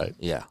at all. That's right.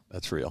 Yeah.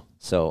 That's real.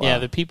 So yeah,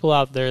 the people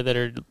out there that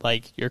are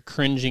like you're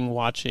cringing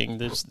watching,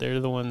 they're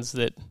the ones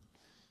that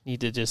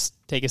need to just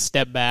take a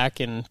step back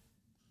and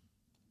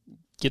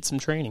get some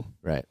training.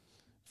 Right.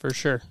 For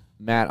sure.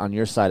 Matt, on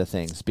your side of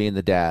things, being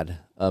the dad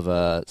of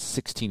a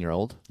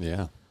 16-year-old,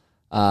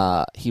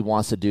 he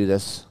wants to do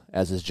this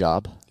as his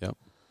job. Yep.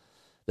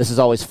 This is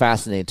always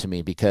fascinating to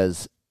me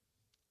because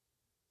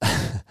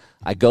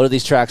I go to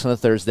these tracks on a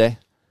Thursday.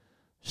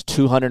 There's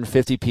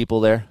 250 people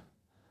there.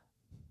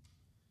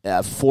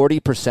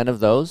 40% of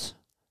those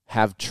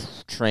have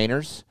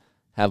trainers,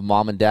 have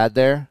mom and dad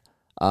there.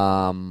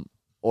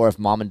 Or if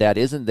mom and dad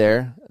isn't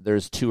there,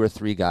 there's 2 or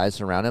 3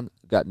 guys around him,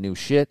 got new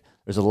shit.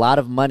 There's a lot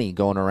of money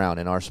going around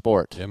in our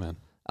sport. Yeah,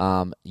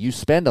 man. You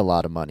spend a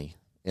lot of money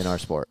in our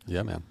sport.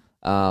 Yeah, man.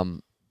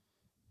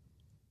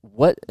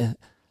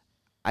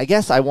 I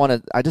guess I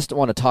just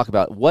want to talk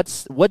about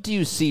what do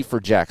you see for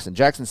Jackson?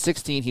 Jackson's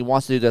 16. He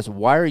wants to do this.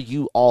 Why are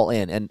you all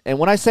in? And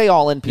when I say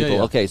all in,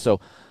 people, okay, so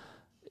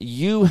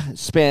you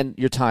spend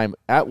your time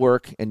at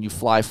work and you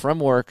fly from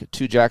work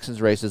to Jackson's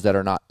races that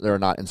are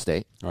not in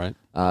state. All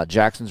right.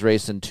 Jackson's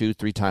racing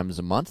 2-3 times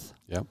a month.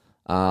 Yep.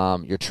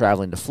 You're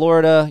traveling to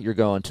Florida. You're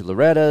going to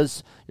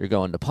Loretta's. You're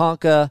going to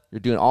Ponca. You're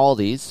doing all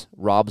these.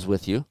 Rob's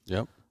with you.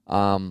 Yep.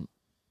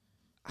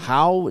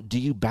 How do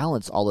you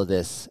balance all of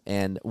this,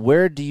 and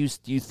where do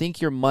you think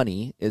your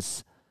money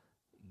is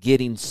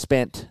getting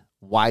spent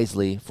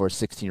wisely for a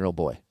 16-year-old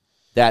boy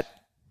that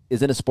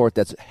is in a sport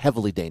that's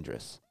heavily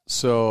dangerous?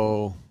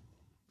 So,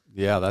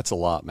 yeah, that's a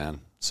lot,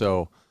 man.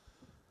 So,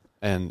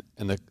 and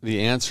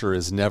the answer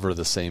is never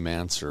the same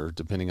answer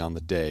depending on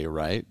the day,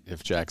 right?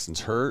 If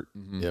Jackson's hurt,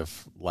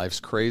 if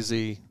life's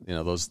crazy,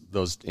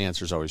 those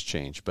answers always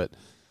change. But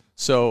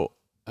so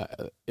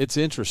it's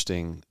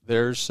interesting.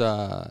 There's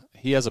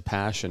he has a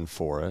passion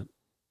for it.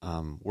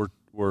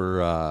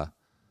 We're I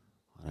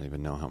don't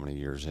even know how many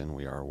years in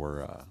we are.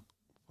 We're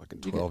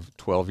fucking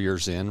 12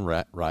 years in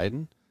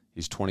riding.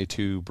 He's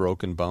 22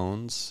 broken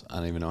bones. I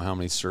don't even know how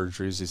many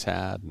surgeries he's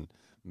had and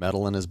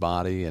metal in his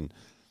body. And,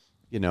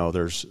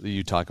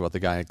 you talk about the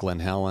guy at Glen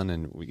Helen,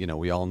 and,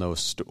 we all know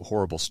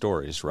horrible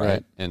stories,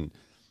 right? And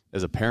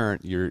as a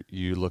parent,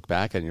 you look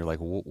back and you're like,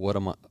 what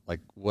am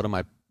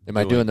I Am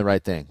I doing the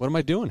right thing? What am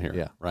I doing here?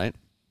 Yeah. Right?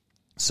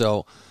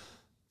 So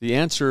the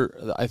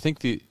answer, I think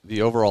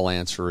the overall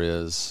answer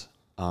is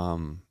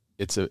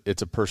it's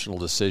a personal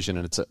decision,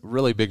 and it's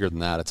really bigger than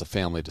that. It's a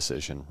family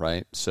decision,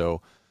 right?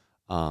 So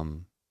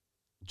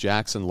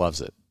Jackson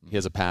loves it. He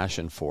has a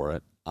passion for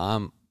it.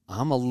 I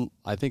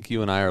think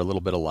you and I are a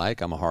little bit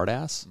alike. I'm a hard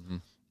ass.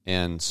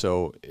 And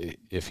so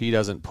if he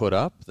doesn't put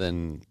up,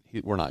 then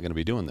we're not going to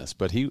be doing this.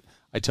 But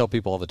I tell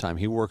people all the time,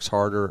 he works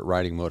harder at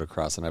riding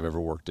motocross than I've ever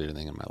worked at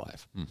anything in my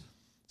life.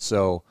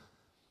 So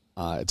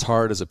it's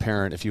hard as a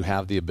parent if you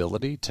have the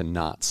ability to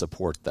not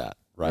support that,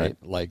 right?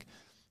 Like,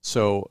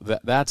 so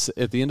that's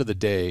at the end of the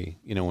day,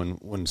 you know,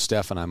 when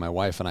Steph and I, my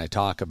wife and I,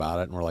 talk about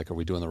it, and we're like, are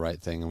we doing the right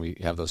thing? And we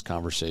have those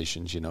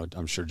conversations, you know,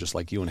 I'm sure just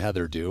like you and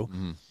Heather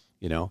do,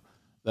 you know,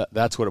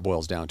 that's what it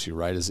boils down to,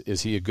 right?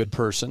 Is he a good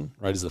person,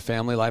 right? Is the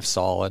family life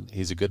solid?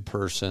 He's a good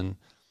person.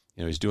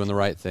 You know, he's doing the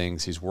right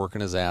things. He's working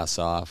his ass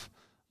off.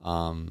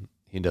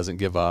 He doesn't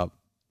give up.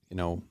 You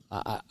know,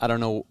 I don't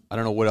know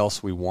what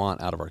else we want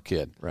out of our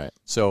kid. Right.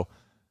 So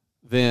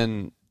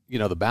then, you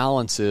know, the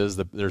balance is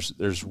that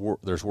there's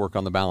work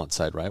on the balance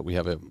side, right? We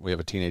have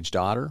a teenage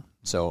daughter,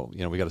 so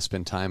you know we got to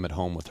spend time at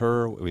home with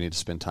her. We need to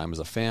spend time as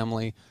a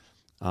family,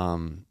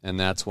 and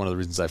that's one of the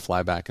reasons I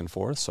fly back and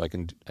forth, so I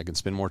can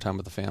spend more time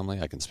with the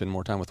family. I can spend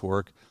more time with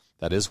work.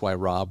 That is why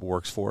Rob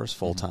works for us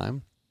full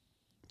time,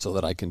 so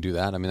that I can do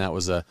that. I mean, that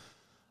was I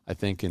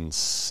think in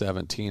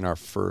 2017, our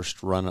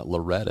first run at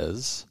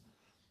Loretta's.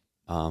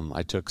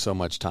 I took so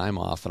much time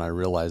off, and I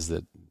realized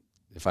that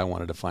if I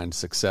wanted to find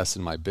success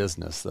in my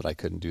business, that I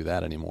couldn't do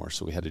that anymore.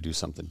 So we had to do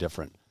something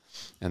different.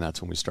 And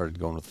that's when we started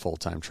going with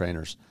full-time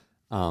trainers.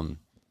 So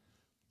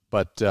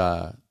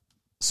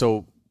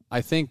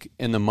I think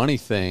in the money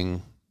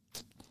thing,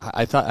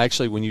 I thought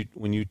actually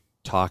when you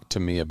talked to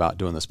me about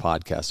doing this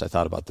podcast, I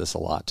thought about this a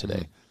lot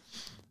today.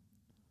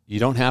 You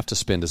don't have to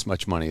spend as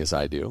much money as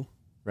I do,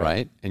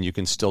 right? And you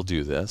can still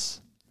do this.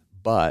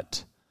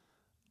 But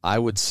I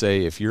would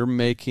say if you're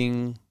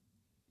making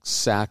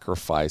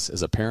sacrifice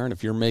as a parent,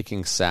 if you're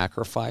making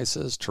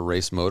sacrifices to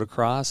race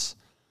motocross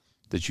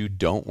that you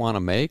don't want to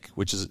make,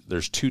 which is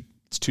it's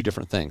two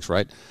different things,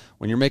 right?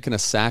 When you're making a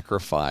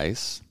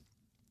sacrifice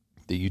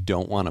that you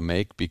don't want to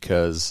make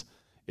because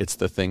it's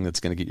the thing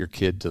that's going to get your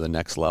kid to the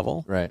next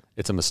level, Right.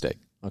 it's a mistake.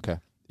 Okay.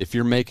 If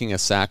you're making a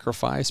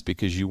sacrifice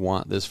because you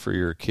want this for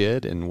your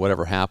kid and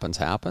whatever happens,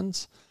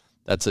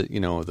 that's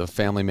the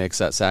family makes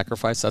that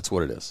sacrifice. That's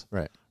what it is.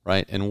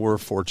 Right. And we're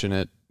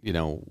fortunate, you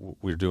know,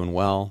 we're doing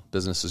well.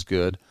 Business is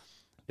good.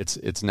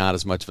 It's not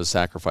as much of a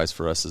sacrifice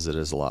for us as it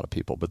is a lot of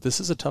people, but this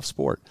is a tough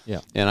sport.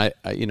 Yeah. And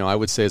I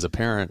would say as a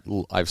parent,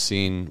 we've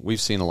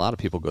seen a lot of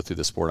people go through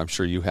this sport. I'm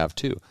sure you have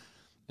too.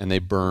 And they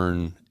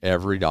burn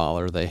every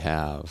dollar they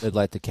have. They'd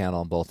like to count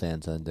on both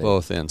ends.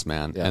 Both ends,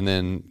 man. Yeah. And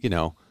then, you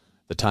know,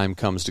 the time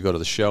comes to go to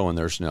the show and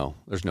there's no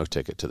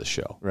ticket to the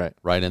show. Right.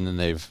 Right. And then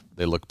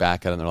they look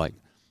back at it and they're like,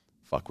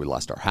 fuck, we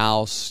lost our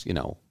house. You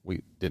know,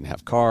 we didn't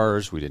have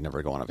cars. We didn't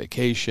ever go on a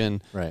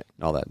vacation. Right.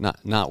 And all that.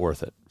 Not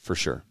worth it for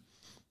sure.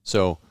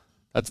 So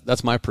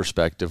that's my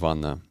perspective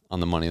on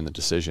the money and the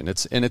decision.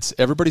 It's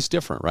everybody's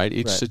different, right?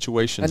 Each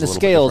situation is and a the little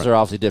scales different. are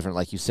obviously different,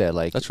 like you said.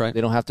 Like That's right. They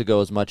don't have to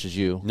go as much as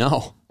you.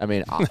 No. I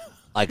mean,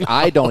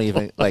 I don't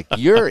even like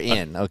you're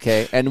in,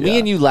 okay? And me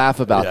and you laugh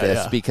about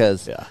this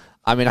because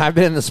I mean, I've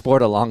been in the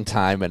sport a long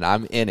time and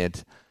I'm in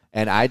it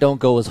and I don't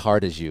go as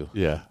hard as you.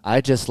 Yeah.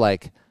 I just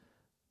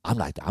I'm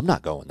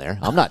not going there.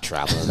 I'm not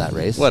traveling that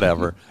race.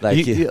 Whatever.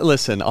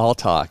 Listen, I'll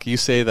talk. You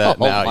say that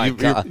now.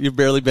 You've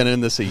barely been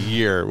in this a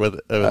year with a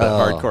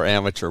hardcore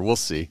amateur. We'll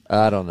see.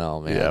 I don't know,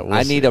 man. Yeah, we'll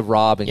I see. need a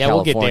Rob in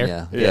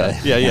California. We'll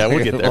get there. Yeah,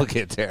 we'll get there. We'll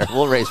get there.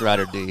 We'll race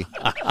Rider D.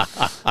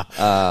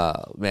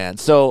 Man.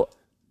 So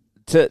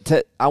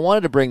I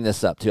wanted to bring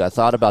this up too. I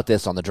thought about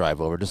this on the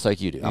drive over, just like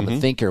you do. I'm a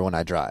thinker when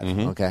I drive.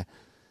 Okay.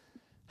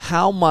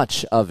 How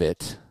much of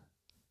it,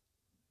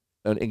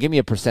 and give me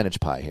a percentage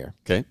pie here.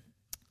 Okay.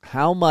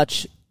 How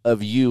much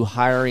of you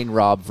hiring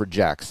Rob for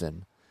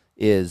Jackson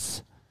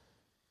is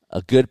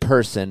a good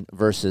person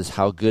versus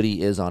how good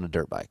he is on a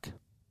dirt bike?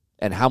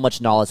 And how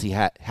much knowledge he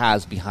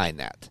has behind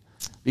that?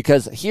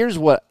 Because here's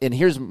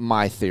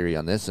my theory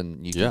on this,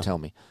 and you can tell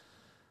me.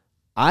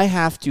 I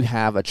have to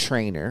have a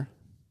trainer,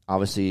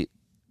 obviously,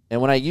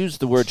 and when I use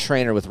the word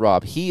trainer with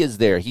Rob, he is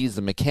there. He's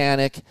the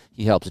mechanic.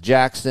 He helps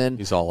Jackson.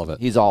 He's all of it.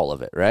 He's all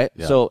of it, right?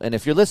 Yeah. So, and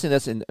if you're listening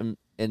to this,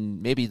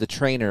 and maybe the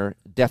trainer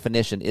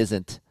definition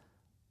isn't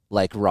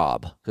like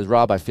Rob, because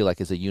Rob I feel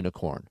like is a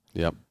unicorn.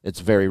 Yep.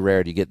 It's very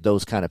rare to get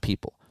those kind of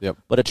people. Yep.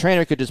 But a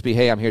trainer could just be,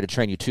 hey, I'm here to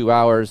train you 2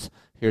 hours.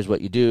 Here's what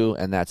you do,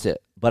 and that's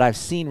it. But I've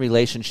seen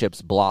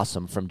relationships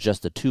blossom from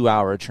just a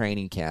 2-hour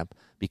training camp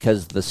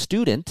because the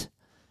student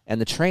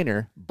and the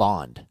trainer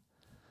bond.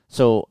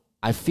 So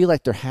I feel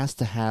like there has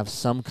to have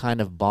some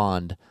kind of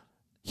bond,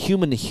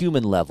 human to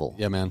human level.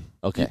 Yeah, man.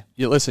 Okay.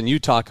 You listen, you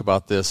talk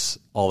about this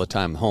all the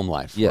time, home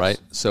life, right?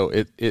 So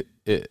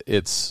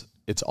it's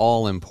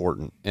all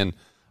important. And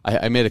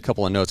I made a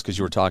couple of notes because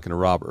you were talking to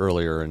Rob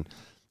earlier and,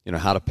 you know,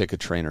 how to pick a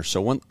trainer. So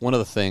one of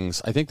the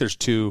things, I think there's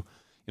two,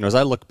 you know, as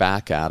I look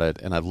back at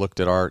it and I've looked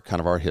at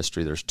our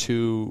history, there's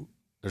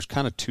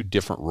kind of two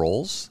different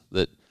roles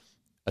that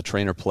a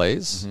trainer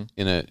plays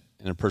in a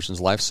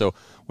person's life. So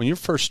when you're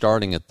first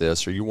starting at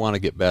this or you want to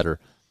get better,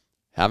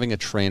 having a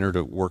trainer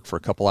to work for a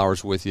couple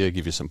hours with you,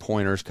 give you some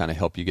pointers, kind of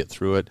help you get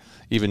through it,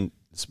 even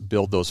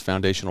build those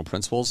foundational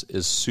principles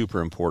is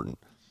super important.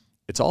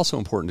 It's also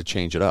important to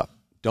change it up.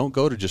 Don't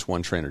go to just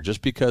one trainer.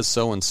 Just because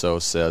so-and-so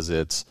says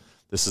this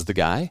is the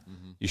guy,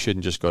 you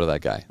shouldn't just go to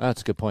that guy.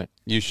 That's a good point.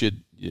 You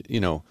should,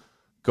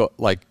 go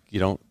like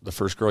the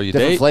first girl you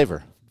Different date.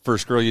 flavor.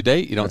 First girl you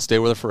date, you don't stay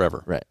with her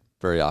forever. Right.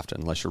 Very often,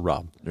 unless you're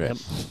Rob. Right.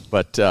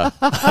 But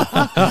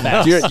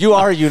You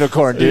are a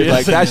unicorn, dude.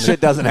 Like, that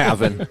shit doesn't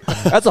happen.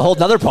 That's a whole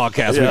nother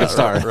podcast we could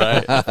start.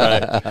 Right.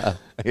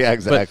 Yeah,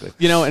 exactly.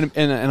 But,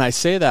 and I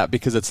say that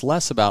because it's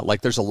less about,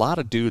 like, there's a lot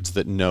of dudes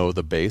that know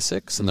the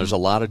basics, and there's a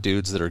lot of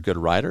dudes that are good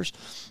riders,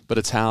 but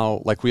it's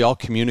how, like, we all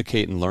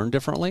communicate and learn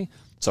differently.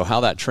 So how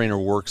that trainer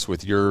works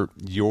with your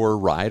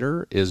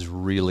rider is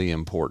really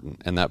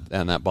important, and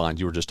that bond,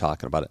 you were just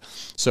talking about it.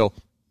 So,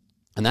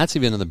 and that's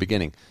even in the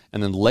beginning.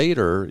 And then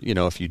later,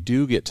 if you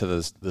do get to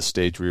the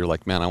stage where you're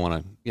like, man, I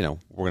want to,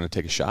 we're going to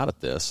take a shot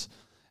at this,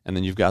 and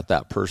then you've got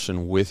that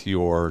person with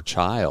your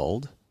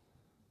child,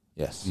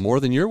 Yes. more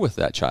than you're with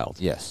that child.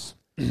 Yes.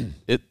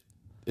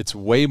 It's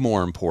way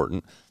more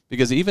important,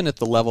 because even at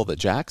the level that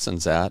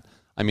Jackson's at,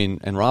 I mean,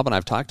 and Rob and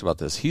I've talked about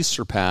this, he's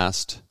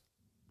surpassed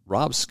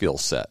Rob's skill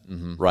set,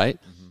 right?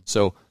 Mm-hmm.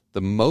 So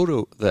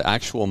the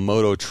actual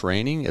moto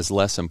training is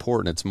less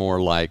important. It's more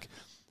like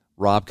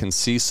Rob can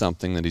see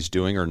something that he's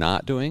doing or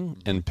not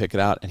doing and pick it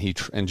out,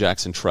 and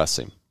Jackson trusts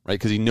him, right?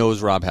 Because he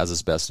knows Rob has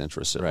his best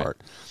interests at heart.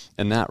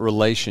 And that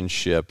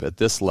relationship at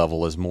this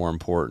level is more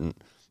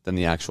important than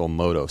the actual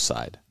moto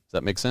side. Does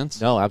that make sense?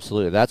 No,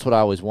 absolutely. That's what I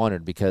always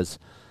wondered, because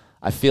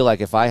I feel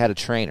like if I had a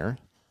trainer,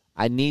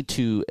 I need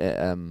to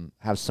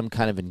have some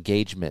kind of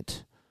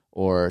engagement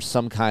or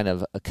some kind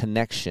of a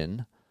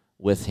connection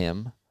with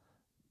him,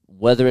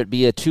 whether it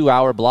be a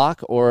 2-hour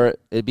block or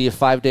it be a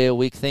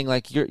 5-day-a-week thing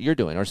like you're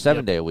doing, or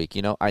 7-day-a-week.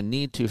 I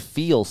need to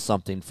feel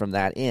something from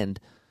that end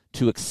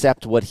to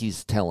accept what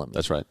he's telling me.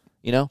 That's right.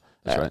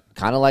 That's right.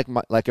 Kind of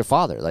like your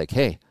father. Like,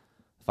 hey,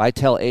 if I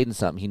tell Aiden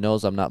something, he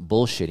knows I'm not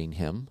bullshitting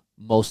him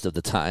most of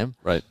the time.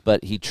 Right.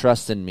 But he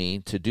trusts in me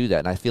to do that.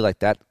 And I feel like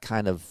that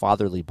kind of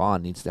fatherly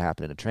bond needs to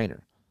happen in a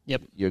trainer.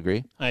 Yep. You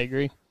agree? I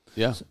agree.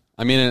 Yeah.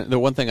 I mean, the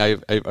one thing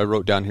I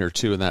wrote down here,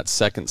 too, in that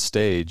second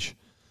stage,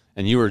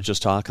 and you were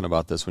just talking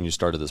about this when you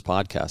started this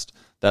podcast,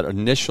 that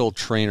initial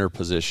trainer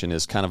position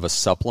is kind of a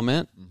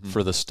supplement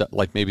for the stuff,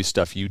 like maybe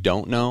stuff you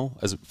don't know.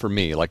 As for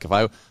me, like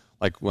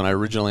when I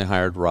originally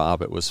hired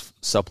Rob, it was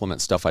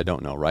supplement stuff I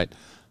don't know, right?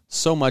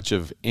 So much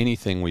of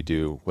anything we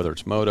do, whether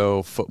it's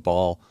moto,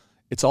 football,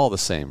 it's all the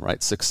same,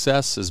 right?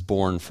 Success is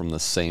born from the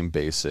same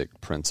basic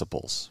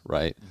principles,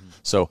 right?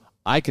 So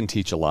I can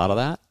teach a lot of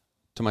that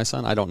to my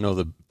son. I don't know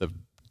the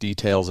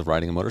details of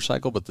riding a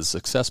motorcycle, but the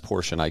success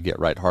portion I get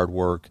right. Hard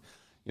work,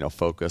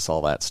 focus,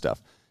 all that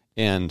stuff.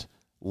 And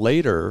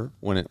later,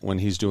 when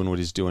he's doing what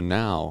he's doing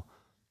now,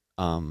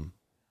 and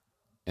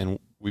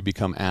we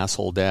become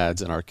asshole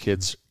dads, and our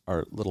kids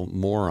are little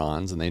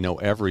morons and they know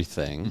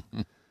everything,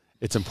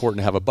 it's important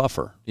to have a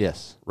buffer.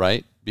 Yes.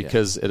 Right?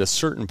 Because at a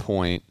certain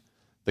point,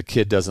 the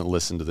kid doesn't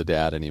listen to the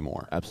dad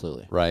anymore.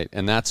 Absolutely. Right?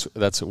 And that's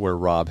where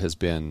Rob has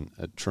been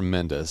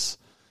tremendous.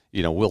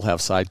 We'll have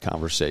side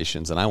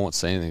conversations, and I won't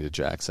say anything to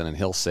Jackson, and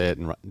he'll say it,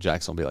 and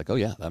Jackson will be like, oh,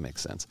 yeah, that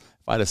makes sense.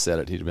 If I'd have said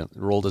it, he'd have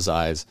rolled his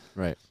eyes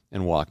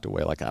and walked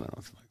away like, I don't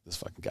know, this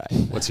fucking guy.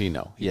 What's he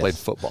know? He played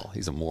football.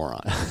 He's a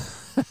moron.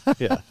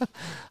 Yeah.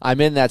 I'm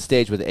in that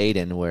stage with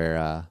Aiden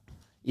where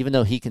even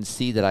though he can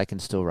see that I can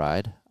still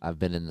ride, I've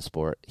been in the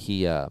sport,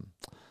 he'll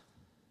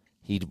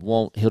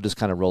just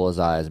kind of roll his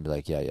eyes and be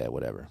like, yeah,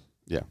 whatever.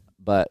 Yeah.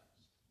 But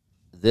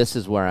this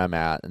is where I'm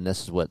at, and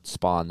this is what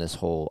spawned this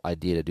whole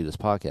idea to do this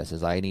podcast,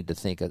 is I need to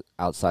think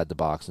outside the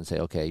box and say,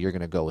 okay, you're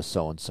going to go with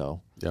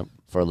so-and-so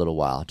for a little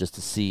while just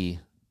to see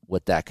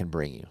what that can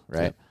bring you,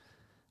 right?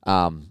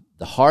 Yep.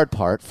 The hard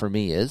part for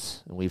me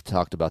is, and we've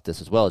talked about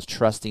this as well, is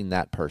trusting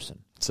that person.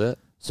 That's it.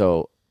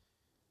 So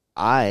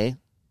I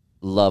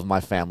love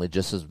my family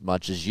just as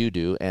much as you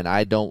do, and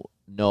I don't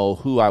know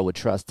who I would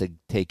trust to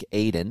take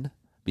Aiden,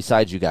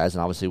 besides you guys,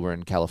 and obviously we're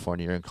in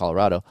California, you're in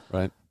Colorado.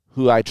 Right.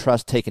 Who I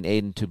trust taking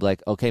Aiden to be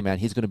like, okay, man,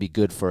 he's going to be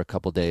good for a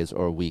couple days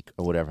or a week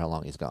or whatever, how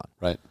long he's gone.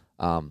 Right.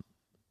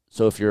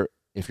 So if you're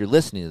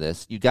listening to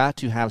this, you got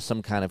to have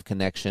some kind of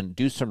connection,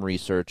 do some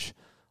research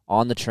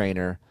on the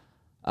trainer,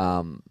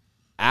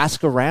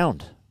 ask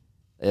around.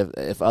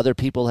 If other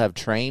people have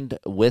trained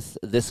with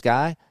this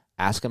guy,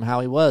 ask him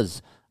how he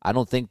was. I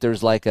don't think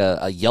there's like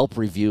a Yelp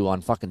review on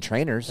fucking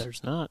trainers.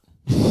 There's not.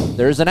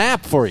 There's an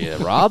app for you,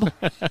 Rob.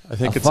 I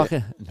think it's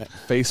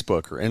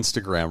Facebook or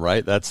Instagram,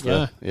 right? That's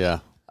yeah.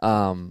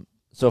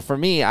 So for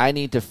me, I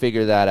need to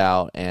figure that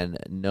out and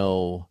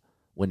know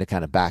when to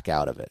kind of back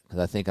out of it, because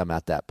I think I'm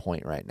at that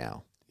point right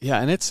now. Yeah,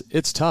 and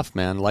it's tough,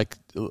 man. Like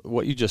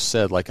what you just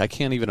said, like I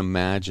can't even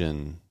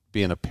imagine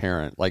being a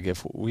parent. Like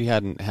if we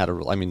hadn't had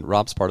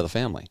Rob's part of the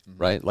family,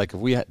 right? Like if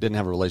we didn't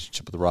have a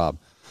relationship with Rob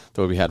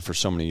the way we had for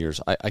so many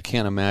years, I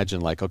can't imagine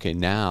like, okay,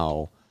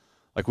 now,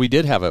 like we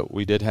did have a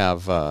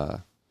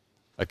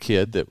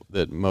kid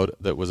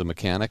that was a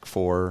mechanic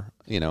for,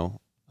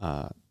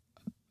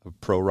 a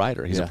pro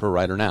rider. He's a pro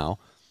rider now,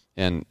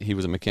 and he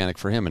was a mechanic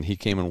for him, and he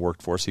came and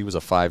worked for us. He was a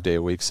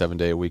 5-day-a-week,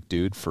 7-day-a-week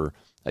dude for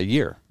a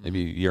year,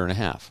 maybe a year and a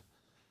half.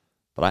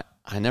 But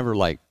I never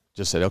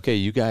just said, okay,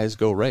 you guys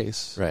go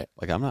race. Right.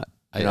 Like I'm not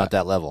You're not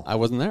that level. I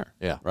wasn't there.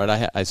 Yeah.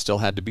 Right. I still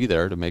had to be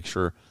there to make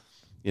sure,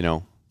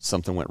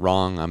 something went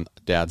wrong.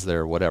 Dad's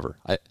there, whatever.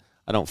 I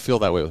don't feel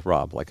that way with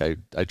Rob. Like I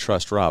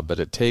trust Rob, but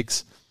it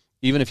takes,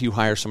 even if you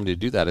hire somebody to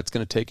do that, it's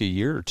going to take a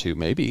year or two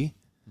maybe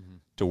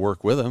to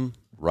work with them,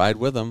 ride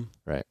with them.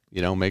 Right.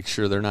 Make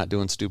sure they're not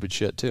doing stupid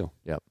shit too.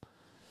 Yep.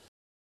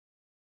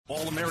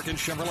 All-American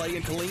Chevrolet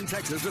in Killeen,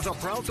 Texas is a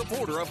proud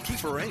supporter of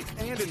Keefer Inc.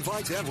 and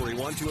invites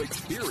everyone to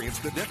experience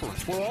the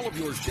difference for all of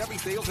your Chevy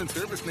sales and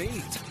service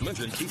needs.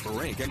 Mention Keefer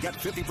Inc. and get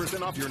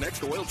 50% off your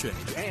next oil change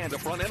and a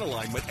front-end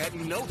alignment at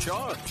no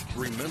charge.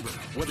 Remember,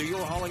 whether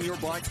you're hauling your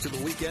bikes to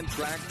the weekend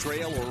track,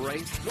 trail, or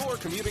race, or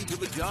commuting to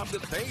the job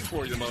that pays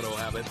for your moto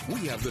habit,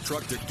 we have the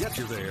truck to get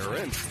you there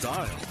in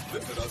style.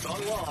 Visit us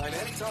online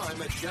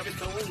anytime at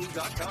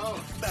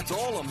ChevyKilleen.com. That's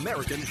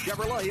All-American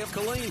Chevrolet of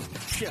Killeen.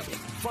 Chevy,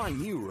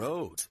 find new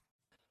roads.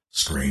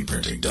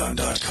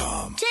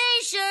 ScreenPrintingDone.com.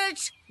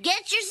 T-shirts!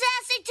 Get your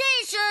sassy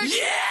T-shirts!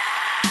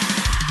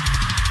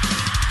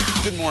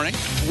 Good morning.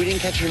 We didn't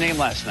catch your name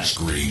last night.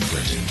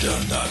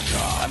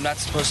 ScreenPrintingDone.com. I'm not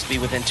supposed to be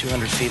within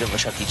 200 feet of a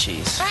Chuck E.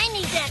 Cheese. I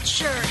need that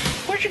shirt.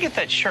 Where'd you get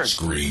that shirt?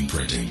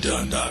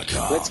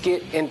 ScreenPrintingDone.com. Let's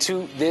get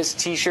into this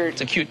T-shirt.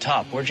 It's a cute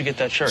top. Where'd you get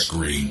that shirt?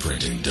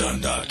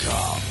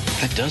 ScreenPrintingDone.com.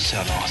 That does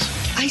sound awesome.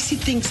 I see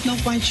things no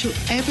one should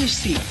ever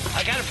see.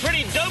 I got a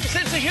pretty dope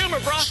sense of humor,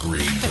 bro.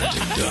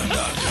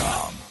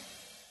 ScreenPrintingDone.com.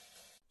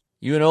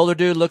 You an older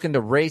dude looking to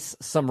race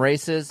some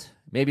races,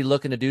 maybe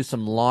looking to do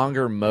some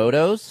longer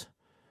motos?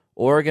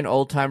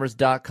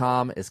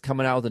 OregonOldTimers.com is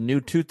coming out with a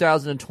new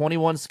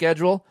 2021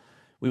 schedule.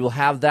 We will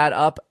have that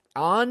up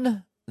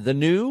on the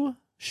new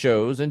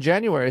shows in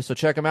January, so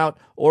check them out,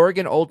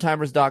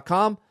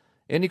 OregonOldTimers.com.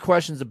 Any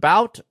questions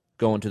about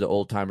going to the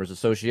Old Timers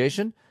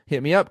Association,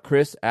 hit me up,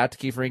 Chris at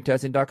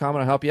KieferInkTesting.com,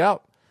 and I'll help you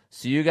out.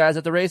 See you guys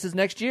at the races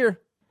next year.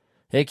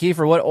 Hey,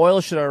 Kiefer, what oil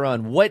should I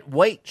run? What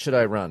weight should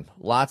I run?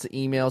 Lots of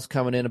emails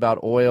coming in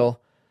about oil.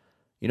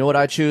 You know what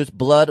I choose?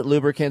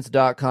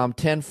 BloodLubricants.com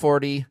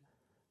 1040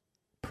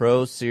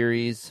 Pro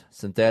Series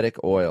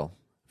Synthetic Oil.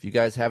 If you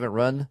guys haven't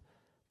run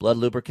Blood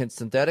Lubricants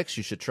Synthetics,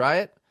 you should try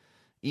it.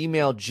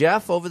 Email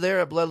Jeff over there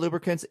at Blood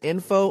Lubricants,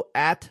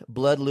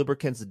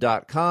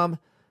 info@bloodlubricants.com.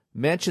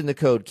 Mention the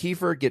code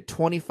Kiefer, get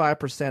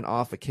 25%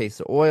 off a case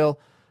of oil.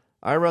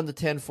 I run the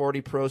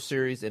 1040 Pro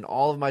Series in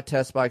all of my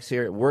test bikes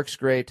here. It works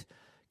great.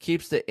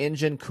 Keeps the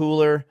engine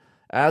cooler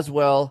as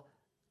well.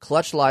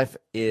 Clutch life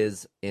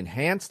is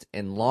enhanced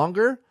and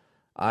longer.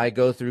 I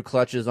go through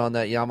clutches on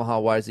that Yamaha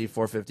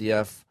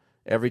YZ450F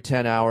every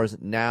 10 hours.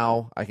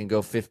 Now I can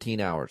go 15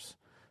 hours.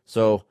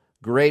 So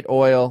great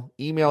oil.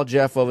 Email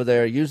Jeff over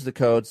there. Use the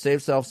code. Save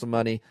yourself some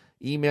money.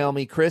 Email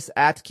me, Chris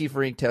at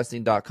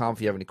KieferInkTesting.com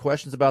if you have any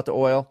questions about the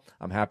oil.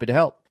 I'm happy to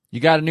help.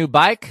 You got a new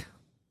bike?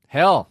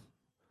 Hell,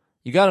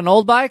 you got an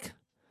old bike?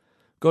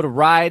 Go to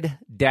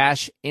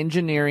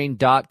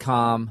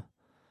ride-engineering.com.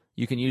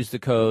 You can use the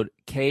code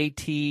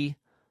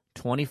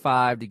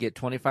KT25 to get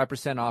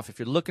 25% off. If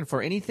you're looking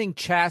for anything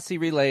chassis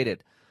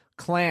related,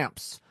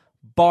 clamps,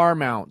 bar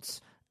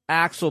mounts,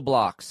 axle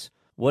blocks,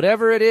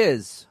 whatever it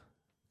is.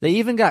 They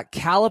even got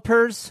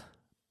calipers,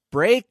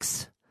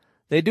 brakes.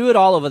 They do it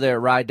all over there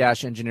at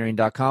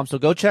ride-engineering.com. So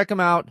go check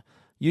them out.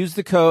 Use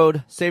the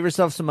code. Save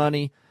yourself some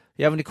money. If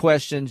you have any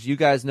questions, you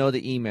guys know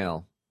the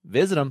email.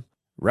 Visit them.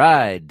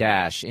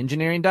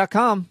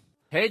 Ride-engineering.com.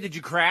 Hey, did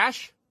you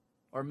crash?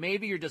 Or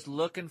maybe you're just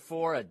looking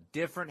for a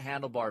different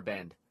handlebar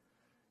bend.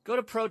 Go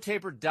to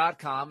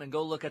ProTaper.com and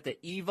go look at the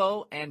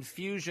Evo and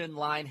Fusion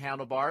line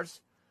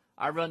handlebars.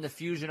 I run the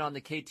Fusion on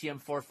the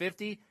KTM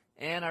 450,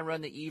 and I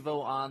run the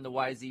Evo on the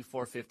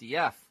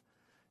YZ450F.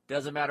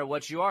 Doesn't matter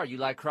what you are. You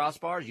like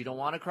crossbars? You don't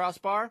want a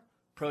crossbar?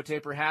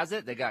 ProTaper has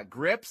it. They got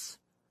grips.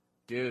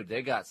 Dude,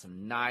 they got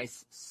some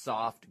nice,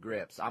 soft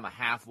grips. I'm a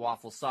half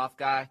waffle soft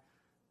guy.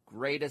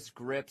 Greatest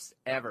grips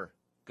ever.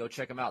 Go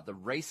check them out. The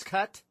Race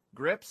Cut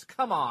grips?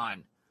 Come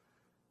on.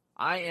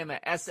 I am a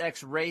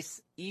SX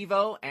Race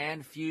Evo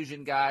and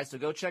Fusion guy, so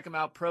go check them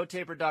out,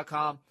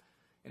 ProTaper.com.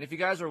 And if you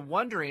guys are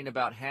wondering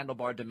about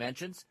handlebar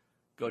dimensions,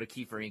 go to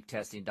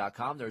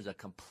KieferInkTesting.com. There's a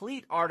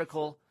complete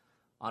article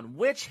on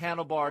which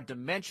handlebar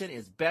dimension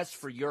is best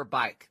for your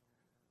bike.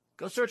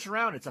 Go search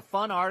around. It's a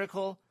fun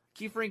article.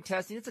 Kiefer Ink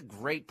Testing, it's a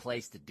great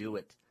place to do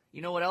it.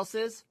 You know what else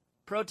is?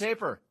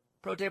 ProTaper.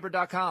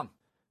 ProTaper.com.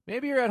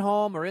 Maybe you're at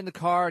home or in the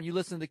car and you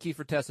listen to the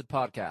Kiefer Tested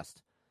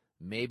podcast.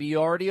 Maybe you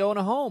already own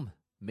a home.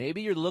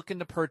 Maybe you're looking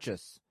to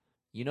purchase.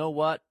 You know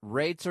what?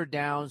 Rates are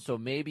down, so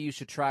maybe you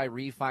should try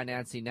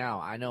refinancing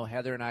now. I know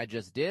Heather and I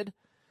just did.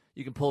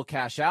 You can pull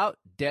cash out,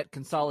 debt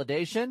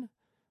consolidation,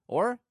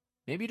 or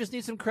maybe you just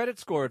need some credit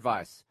score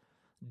advice.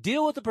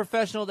 Deal with a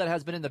professional that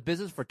has been in the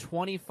business for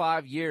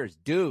 25 years.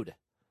 Dude.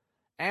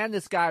 And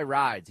this guy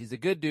rides. He's a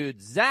good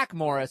dude. Zach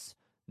Morris.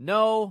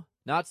 No,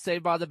 not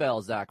Saved by the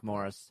Bell, Zach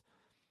Morris.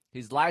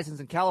 He's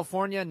licensed in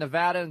California,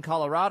 Nevada, and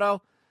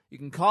Colorado. You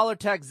can call or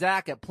text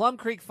Zach at Plum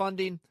Creek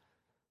Funding,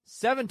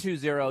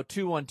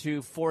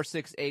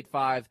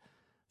 720-212-4685. If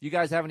you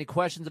guys have any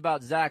questions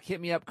about Zach,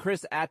 hit me up,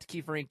 Chris at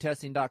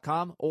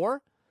KieferInkTesting.com,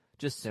 or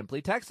just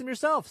simply text him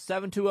yourself,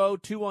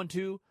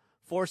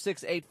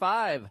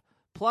 720-212-4685.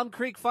 Plum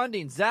Creek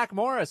Funding, Zach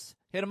Morris.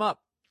 Hit him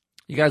up.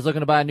 You guys looking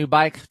to buy a new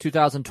bike?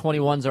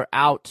 2021s are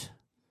out.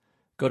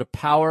 Go to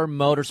Power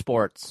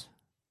Motorsports.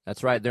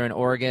 That's right. They're in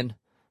Oregon.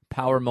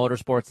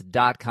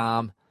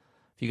 PowerMotorsports.com.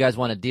 If you guys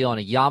want a deal on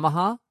a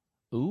Yamaha,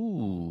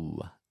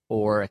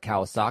 or a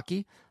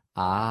Kawasaki,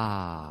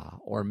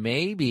 or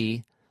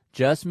maybe,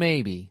 just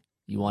maybe,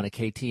 you want a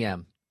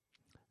KTM.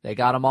 They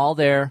got them all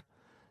there.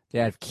 They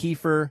have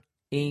Kiefer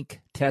Inc.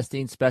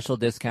 testing special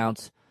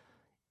discounts.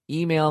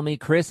 Email me,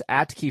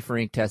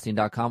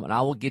 Chris@KieferIncTesting.com, and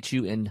I will get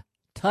you in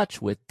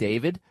touch with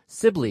David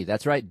Sibley.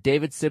 That's right,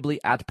 David Sibley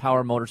at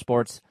Power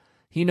Motorsports.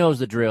 He knows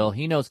the drill.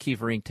 He knows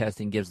Kiefer Inc.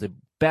 Testing gives the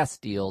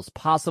best deals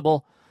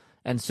possible,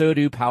 and so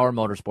do Power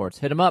Motorsports.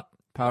 Hit him up,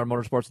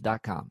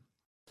 PowerMotorsports.com.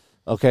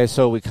 Okay,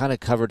 so we kind of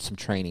covered some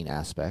training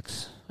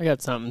aspects. I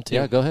got something, too.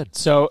 Yeah, go ahead.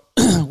 So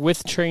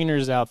with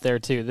trainers out there,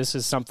 too, this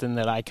is something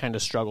that I kind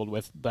of struggled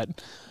with, but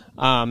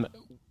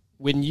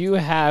when you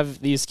have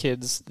these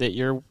kids that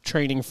you're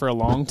training for a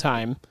long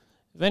time,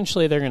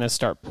 eventually they're going to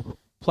start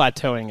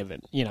plateauing of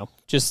it,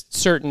 just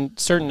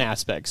certain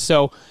aspects.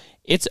 So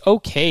it's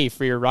okay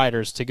for your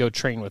riders to go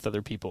train with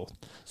other people.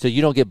 So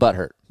you don't get butt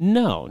hurt?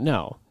 No.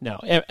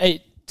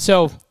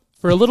 So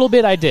for a little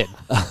bit I did.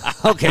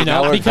 Okay,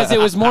 because it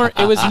was more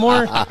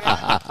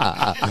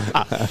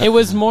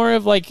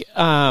of like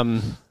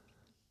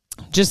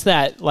just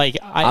that, like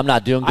I'm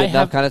not doing good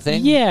enough kind of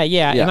thing.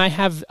 Yeah. And I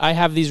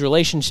have these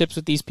relationships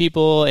with these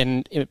people,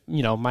 and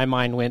my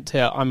mind went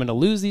to I'm going to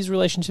lose these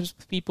relationships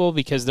with people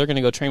because they're going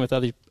to go train with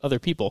other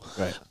people.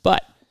 Right.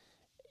 But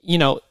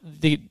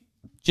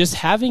just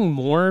having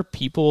more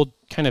people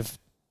kind of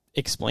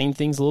explain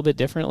things a little bit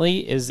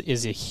differently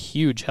is a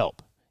huge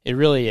help. It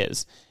really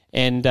is.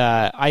 And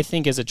I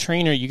think as a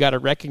trainer, you got to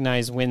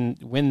recognize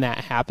when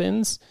that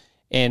happens,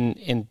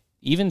 and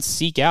even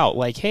seek out,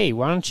 like, hey,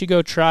 why don't you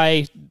go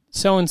try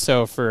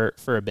so-and-so for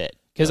a bit?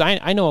 Because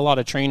I know a lot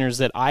of trainers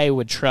that I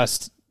would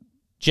trust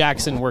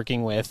Jackson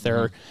working with,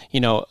 or,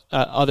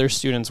 other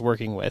students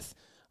working with.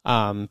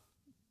 But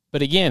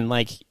again,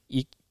 like,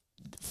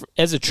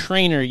 as a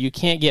trainer, you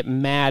can't get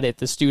mad at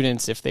the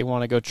students if they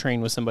want to go train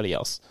with somebody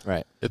else.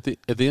 Right. At the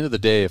end of the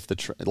day, if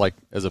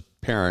as a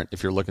parent,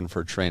 if you're looking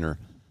for a trainer,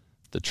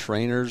 the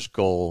trainer's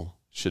goal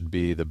should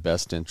be the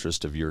best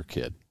interest of your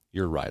kid,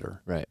 your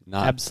rider. Right.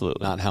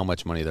 Absolutely. Not how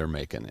much money they're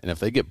making. And if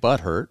they get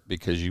butt hurt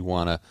because you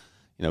want to,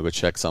 go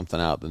check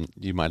something out, then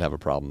you might have a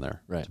problem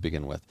there to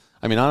begin with.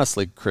 I mean,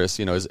 honestly, Chris,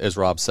 as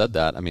Rob said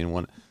that, I mean,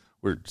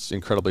 we're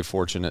incredibly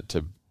fortunate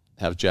to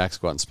have Jax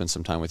go out and spend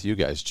some time with you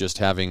guys. Just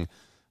having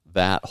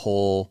that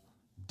whole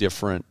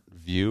different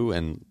view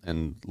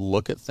and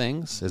look at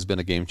things has been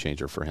a game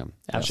changer for him.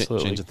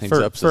 Absolutely. Changing things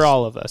up for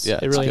all of us. Yeah,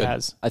 it really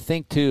has. I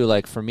think too,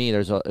 like for me,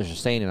 there's a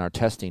saying in our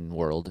testing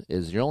world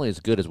is you're only as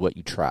good as what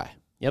you try.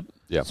 Yep.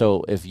 Yeah.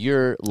 So if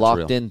you're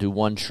locked into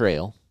one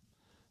trail,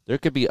 there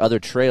could be other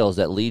trails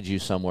that lead you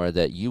somewhere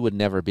that you would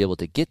never be able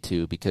to get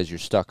to because you're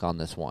stuck on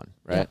this one,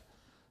 right? Yeah.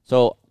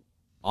 So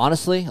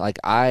honestly, like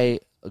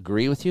I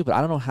agree with you, but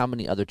I don't know how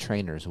many other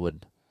trainers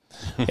would.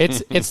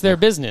 It's their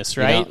business,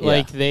 right? Yeah.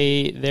 Like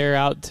they're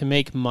out to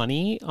make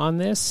money on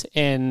this,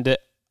 and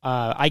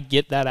I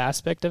get that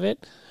aspect of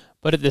it.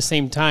 But at the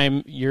same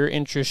time, your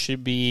interest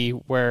should be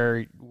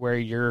where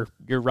your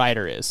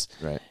rider is,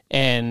 right?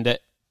 And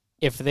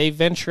if they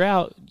venture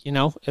out,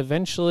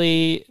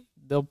 eventually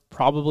they'll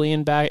probably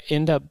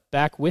end up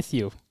back with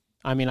you.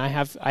 I mean, I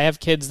have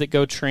kids that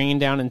go train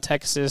down in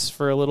Texas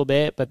for a little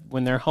bit, but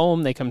when they're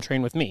home, they come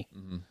train with me.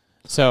 Mm-hmm.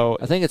 So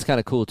I think it's kind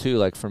of cool too.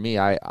 Like for me,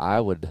 I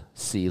would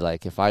see,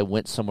 like, if I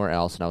went somewhere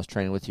else and I was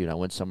training with you and I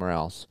went somewhere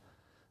else,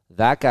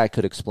 that guy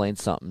could explain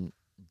something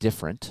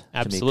different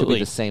Absolutely. to me. It could be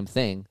the same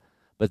thing,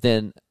 but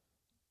then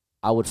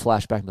I would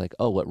flash back and be like,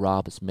 oh, what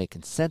Rob is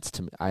making sense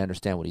to me. I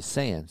understand what he's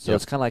saying. So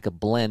it's kind of like a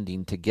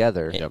blending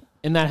together.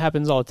 And that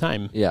happens all the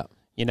time. Yeah.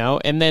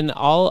 And then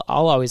I'll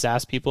always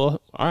ask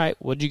people, all right,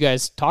 what'd you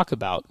guys talk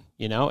about?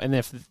 And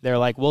if they're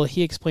like, well,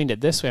 he explained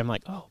it this way, I'm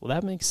like, oh, well,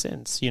 that makes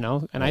sense,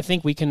 And I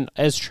think we can,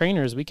 as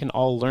trainers, we can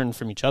all learn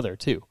from each other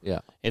too.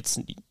 Yeah. It's,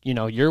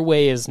 your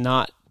way is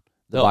not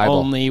the Bible.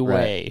 only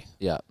way.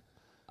 Right.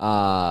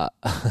 Yeah.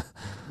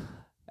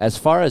 As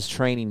far as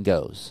training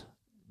goes,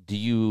 do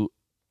you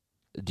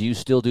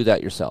still do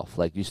that yourself?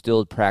 Like, do you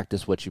still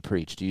practice what you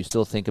preach? Do you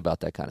still think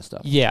about that kind of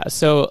stuff? Yeah.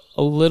 So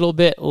a little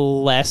bit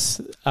less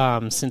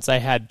since I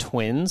had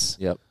twins.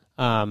 Yep.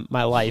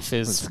 My life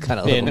has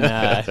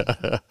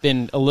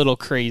been a little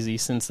crazy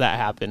since that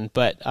happened.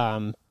 But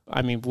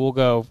I mean, we'll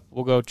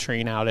go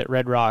train out at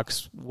Red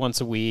Rocks once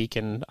a week,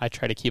 and I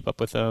try to keep up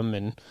with them,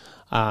 and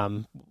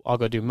I'll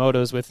go do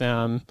motos with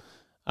them.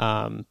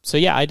 So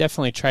yeah, I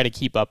definitely try to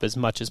keep up as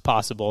much as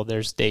possible.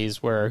 There's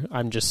days where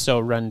I'm just so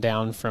run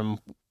down from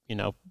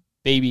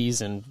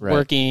babies and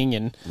working,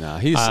 and no,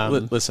 he's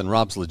listen.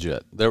 Rob's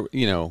legit. There,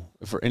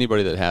 for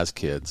anybody that has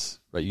kids,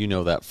 right?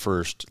 That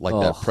first,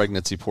 that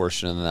pregnancy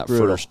portion, and that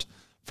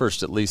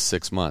first at least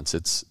 6 months.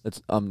 It's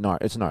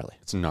gnarly.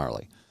 It's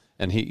gnarly,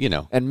 and he,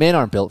 and men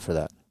aren't built for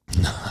that.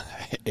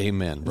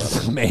 Amen,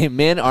 brother.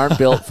 Men aren't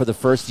built for the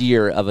first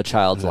year of a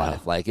child's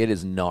life. Like, it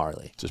is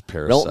gnarly. Just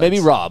parasites.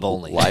 Maybe Rob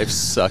only. Life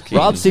sucking.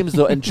 Rob seems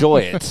to enjoy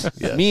it.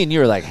 Yes. Me and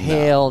you are like,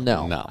 hell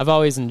no. No. I've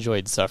always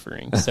enjoyed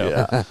suffering.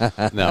 So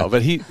No,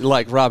 but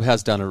Rob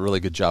has done a really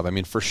good job. I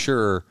mean, for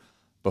sure,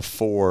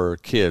 before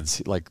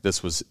kids, like,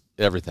 this was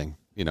everything.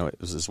 You know, it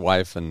was his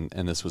wife and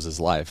this was his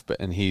life.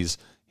 And he's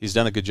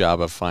done a good job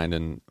of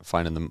finding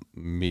the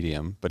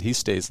medium. But he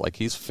stays, like,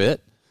 he's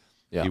fit.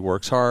 Yeah. He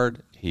works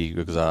hard. He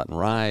goes out and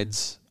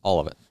rides, all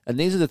of it. And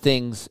these are the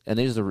things, and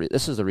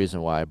this is the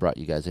reason why I brought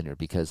you guys in here,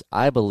 because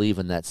I believe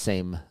in that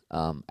same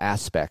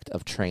aspect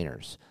of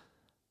trainers.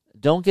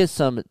 Don't get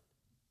some,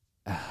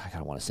 I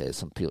don't want to say this,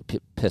 some people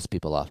piss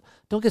people off.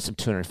 Don't get some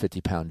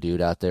 250-pound dude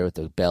out there with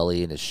a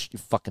belly and his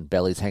fucking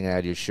belly's hanging out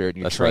of your shirt.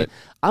 And That's right.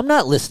 I'm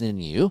not listening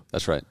to you.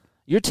 That's right.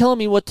 You're telling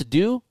me what to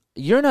do.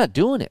 You're not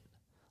doing it.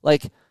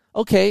 Like,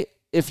 okay,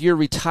 if you're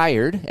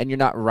retired and you're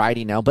not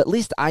riding now, but at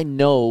least I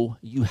know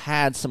you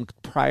had some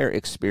prior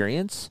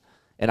experience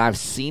and I've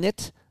seen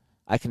it.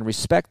 I can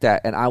respect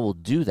that and I will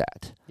do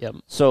that. Yep.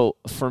 So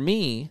for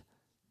me,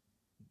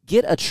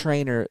 get a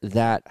trainer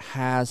that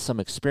has some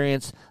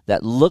experience,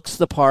 that looks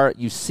the part.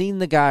 You've seen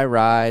the guy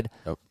ride.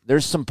 Yep.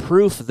 There's some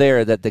proof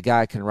there that the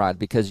guy can ride,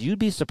 because you'd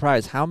be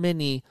surprised how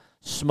many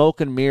smoke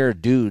and mirror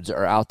dudes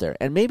are out there.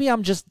 And maybe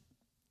I'm just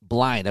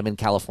blind. I'm in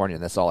California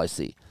and that's all I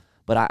see.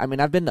 But I mean,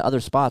 I've been to other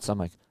spots. I'm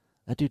like,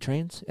 that dude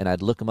trains, and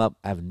I'd look him up.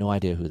 I have no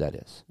idea who that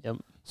is. Yep.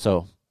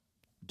 So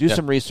do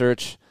some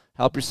research,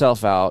 help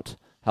yourself out,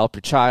 help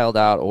your child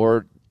out,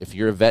 or if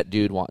you're a vet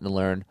dude wanting to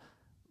learn,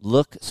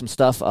 look some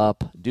stuff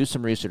up, do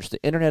some research.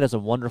 The internet is a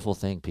wonderful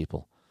thing,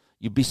 people.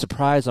 You'd be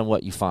surprised on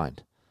what you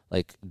find.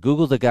 Like,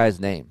 Google the guy's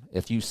name.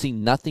 If you see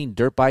nothing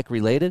dirt bike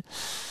related,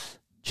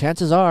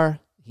 chances are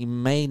he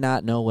may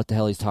not know what the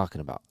hell he's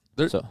talking about.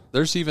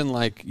 There's even,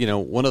 like, you know,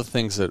 one of the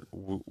things that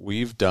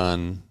we've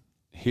done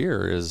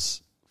here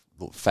is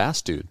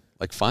fast dude.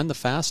 Like, find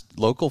the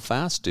local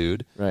fast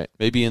dude, right?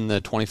 Maybe in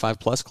the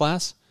 25-plus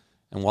class,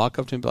 and walk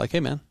up to him and be like, hey,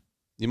 man,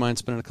 you mind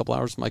spending a couple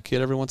hours with my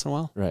kid every once in a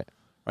while? Right.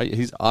 Right.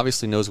 He's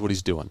obviously knows what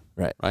he's doing.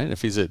 Right. Right.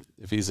 If he's a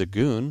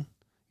goon,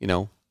 you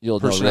know, you'll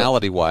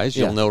personality-wise,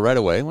 you'll know right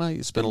away. Well,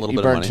 you spend a little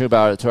bit of money. You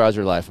burn 2 hours of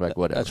your life, like,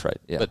 whatever. That's right.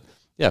 Yeah. But,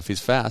 yeah, if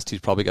he's fast, he's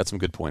probably got some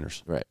good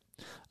pointers. Right.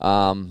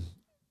 I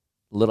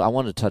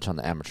wanted to touch on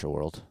the amateur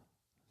world.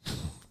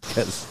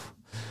 Because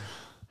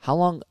how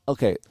long?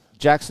 Okay,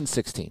 Jackson's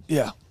 16.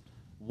 Yeah.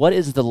 What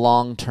is the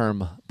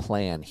long-term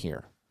plan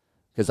here?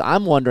 Because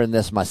I'm wondering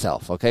this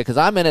myself, okay? Because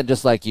I'm in it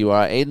just like you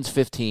are. Aiden's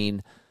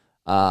 15.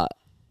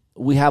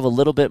 We have a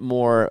little bit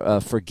more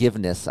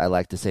forgiveness, I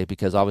like to say,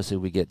 because obviously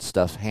we get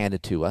stuff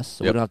handed to us,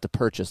 so we don't have to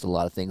purchase a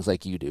lot of things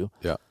like you do.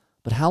 Yeah.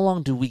 But how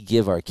long do we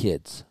give our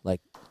kids?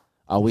 Like,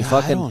 are we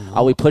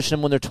are we pushing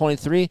them when they're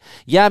 23?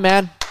 Yeah,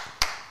 man.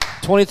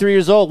 23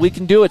 years old, we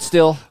can do it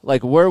still.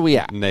 Like, where are we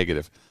at?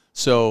 Negative.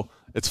 So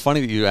it's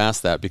funny that you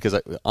asked that, because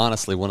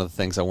honestly, one of the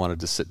things I wanted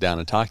to sit down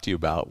and talk to you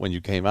about when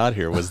you came out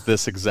here was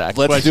this exact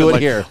Let's question. do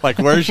it here. Like,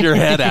 where's your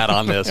head at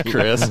on this,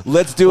 Chris?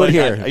 Let's do it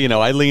here.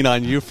 I lean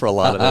on you for a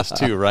lot of this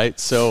too, right?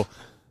 So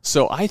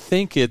I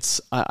think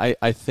it's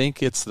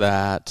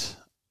that,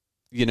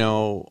 you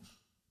know,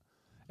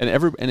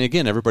 and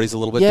again, everybody's a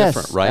little bit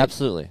different, right?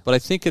 Absolutely. But I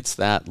think it's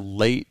that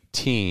late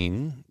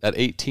teen, that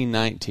 18,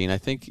 19. I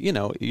think, you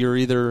know, you're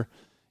either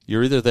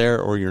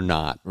there or you're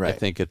not. Right. I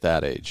think at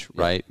that age,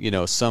 right? You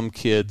know, some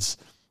kids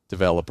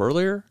develop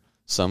earlier,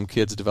 some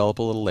kids develop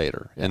a little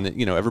later, and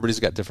you know, everybody's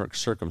got different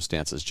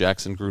circumstances.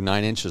 Jackson grew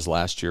 9 inches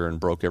last year and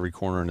broke every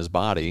corner in his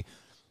body,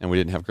 and we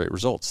didn't have great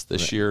results.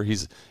 This year, he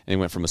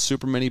went from a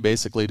super mini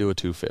basically to a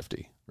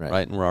 250,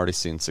 right? And we're already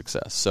seeing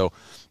success. So,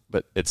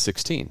 but it's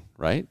 16,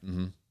 right?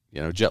 Mm-hmm.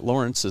 You know, Jet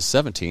Lawrence is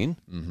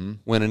 17,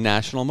 winning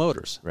national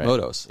motos, right?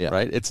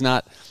 It's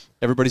not.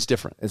 Everybody's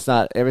different. It's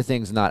not,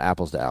 everything's not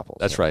apples to apples.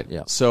 That's right.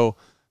 Yeah. So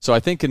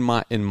I think in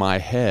my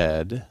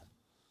head,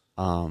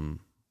 you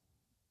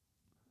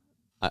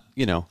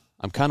know,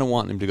 I'm kind of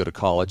wanting him to go to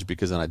college,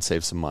 because then I'd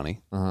save some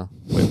money.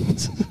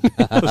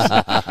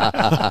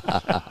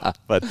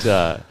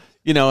 But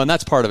you know, and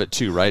that's part of it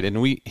too, right?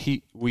 And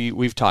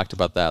we've talked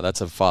about that.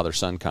 That's a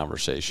father-son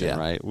conversation,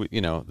 right?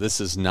 You know, this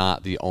is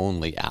not the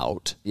only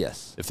out.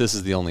 Yes. If this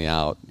is the only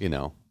out, you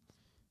know,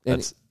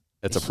 it's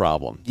a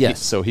problem.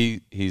 Yes.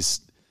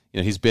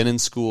 He's been in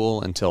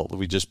school until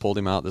we just pulled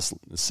him out this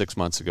 6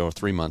 months ago or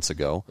 3 months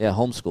ago. Yeah,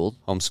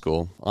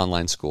 homeschool,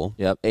 online school.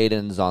 Yep,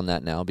 Aiden's on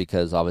that now,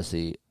 because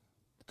obviously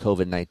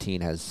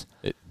COVID-19 has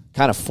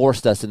kind of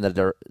forced us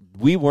in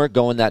we weren't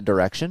going that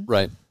direction.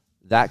 Right.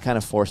 That kind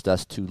of forced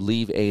us to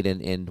leave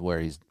Aiden in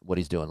what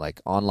he's doing, like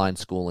online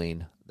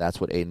schooling. That's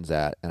what Aiden's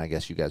at, and I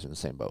guess you guys are in the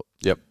same boat.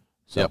 Yep.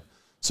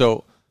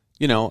 So,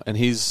 you know, and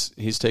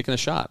he's taking a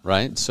shot,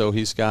 right? So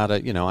he's got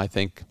I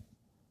think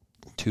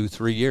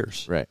 2-3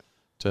 years, right,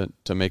 to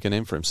make a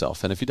name for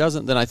himself. And if he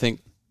doesn't, then I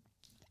think,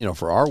 you know,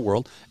 for our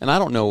world, and I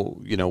don't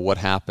know, you know, what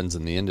happens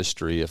in the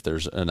industry if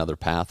there's another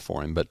path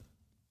for him, but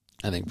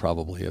I think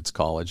probably it's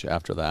college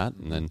after that,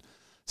 and then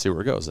see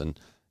where it goes. And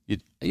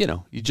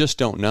you just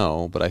don't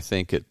know. But I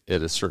think at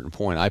a certain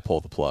point, I pull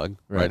the plug.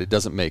 Right? It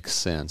doesn't make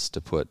sense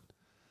to put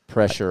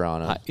pressure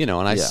on them.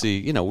 I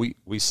see.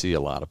 We see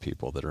a lot of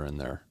people that are in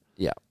there.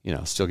 Yeah.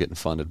 Still getting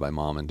funded by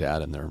mom and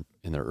dad in their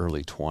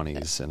early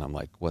 20s, and I'm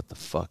like, what the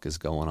fuck is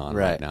going on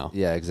right now?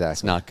 Yeah, exactly.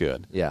 It's not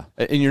good. Yeah.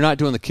 And you're not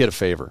doing the kid a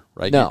favor,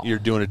 right? No. You're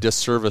doing a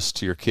disservice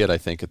to your kid, I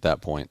think, at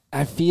that point.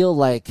 I feel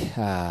like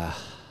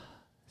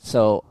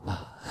so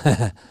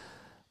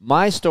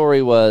my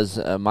story was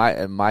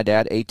my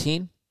dad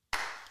 18.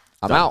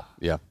 I'm out.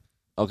 Yeah.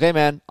 Okay,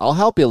 man. I'll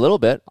help you a little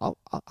bit. I'll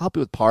help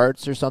you with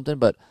parts or something,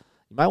 but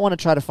you might want to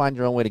try to find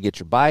your own way to get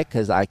your bike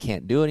because I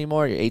can't do it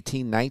anymore. You're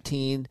 18,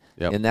 19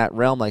 in that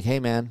realm. Like, hey,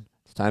 man,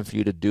 it's time for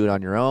you to do it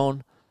on your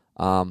own.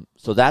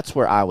 So that's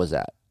where I was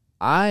at.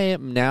 I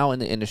am now in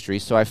the industry,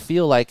 so I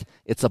feel like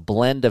it's a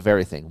blend of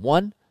everything.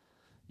 One,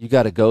 you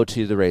got to go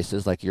to the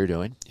races like you're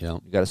doing. Yeah.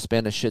 You got to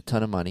spend a shit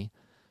ton of money.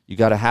 You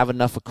got to have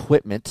enough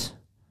equipment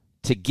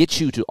to get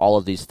you to all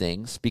of these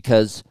things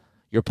because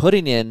you're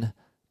putting in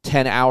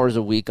 10 hours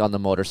a week on the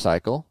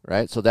motorcycle,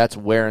 right? So that's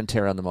wear and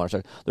tear on the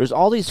motorcycle. There's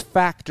all these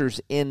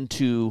factors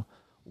into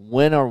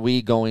when are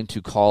we going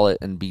to call it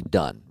and be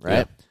done,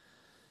 right? Yeah.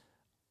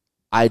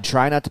 I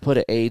try not to put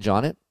an age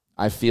on it.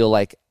 I feel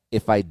like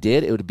if I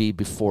did, it would be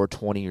before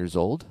 20 years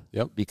old.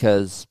 Yep.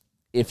 Because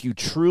if you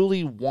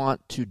truly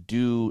want to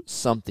do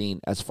something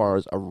as far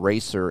as a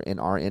racer in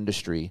our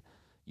industry,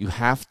 you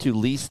have to at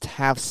least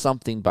have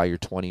something by your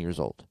 20 years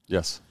old.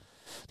 Yes.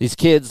 These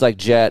kids like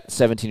Jet,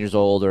 17 years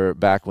old, or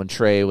back when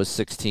Trey was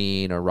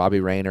 16, or Robbie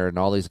Rayner and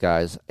all these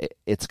guys,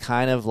 it's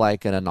kind of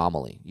like an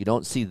anomaly. You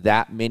don't see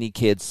that many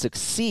kids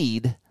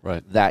succeed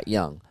that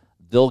young.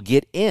 They'll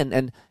get in,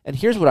 and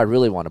here's what I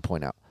really want to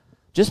point out.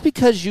 Just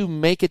because you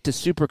make it to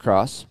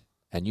Supercross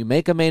and you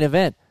make a main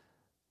event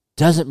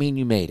doesn't mean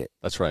you made it.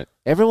 That's right.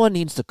 Everyone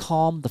needs to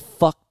calm the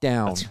fuck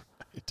down. That's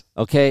right.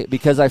 Okay?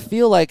 Because I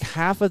feel like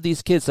half of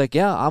these kids, like,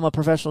 yeah, I'm a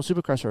professional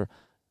Supercrosser.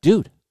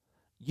 Dude,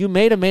 you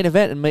made a main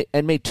event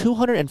and made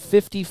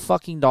 $250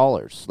 fucking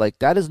dollars. Like,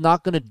 that is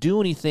not going to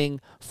do anything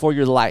for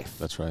your life.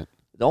 That's right.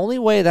 The only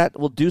way that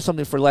will do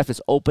something for life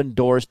is open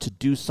doors to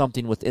do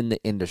something within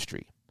the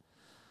industry.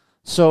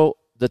 So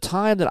the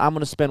time that I'm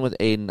going to spend with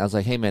Aiden, I was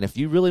like, hey, man, if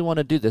you really want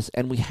to do this,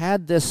 and we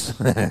had this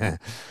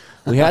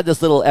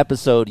little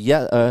episode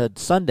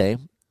Sunday.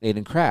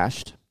 Aiden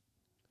crashed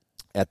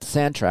at the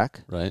sand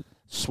track. Right.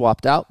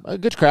 Swapped out. A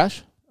good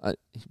crash.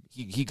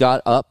 He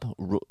got up,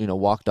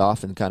 walked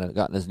off and kind of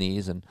got on his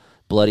knees and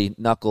bloody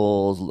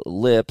knuckles,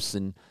 lips,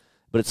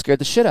 but it scared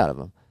the shit out of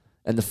him.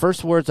 And the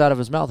first words out of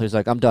his mouth, he's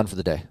like, I'm done for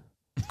the day.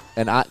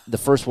 And the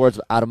first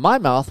words out of my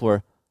mouth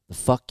were, the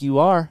fuck you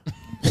are.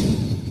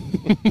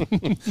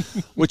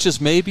 Which is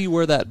maybe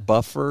where that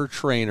buffer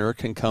trainer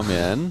can come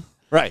in.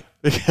 Right.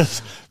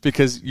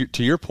 Because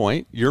to your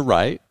point, you're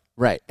right.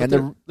 Right. But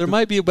and there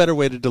might be a better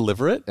way to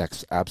deliver it.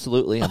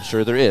 Absolutely. I'm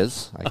sure there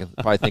is. I can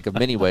probably think of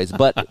many ways.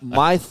 But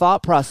my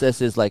thought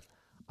process is like,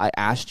 I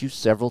asked you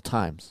several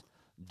times,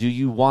 do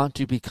you want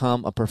to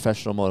become a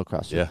professional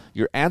motocrosser? Yeah.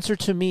 Your answer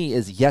to me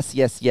is yes,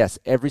 yes, yes,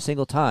 every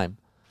single time.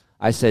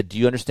 I said, do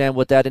you understand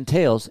what that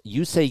entails?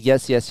 You say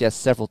yes, yes, yes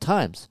several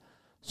times.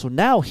 So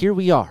now here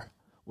we are.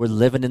 We're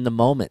living in the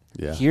moment.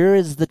 Yeah. Here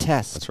is the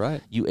test. That's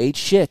right. You ate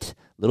shit,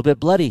 a little bit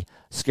bloody,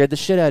 scared the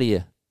shit out of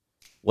you.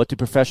 What do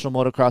professional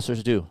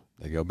motocrossers do?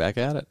 They go back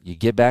at it. You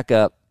get back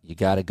up. You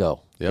got to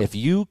go. Yep. If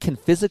you can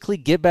physically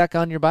get back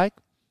on your bike,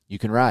 you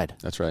can ride.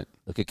 That's right.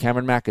 Look at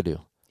Cameron McAdoo.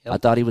 Yep. I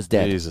thought he was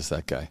dead. Jesus,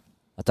 that guy.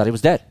 I thought he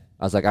was dead.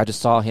 I was like, I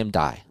just saw him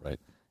die. Right.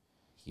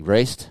 He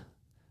raced,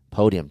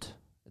 podiumed.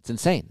 It's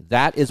insane.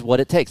 That is what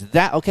it takes. So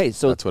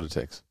that's what it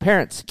takes.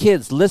 Parents,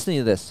 kids, listening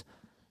to this,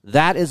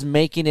 that is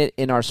making it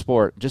in our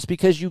sport. Just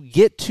because you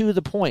get to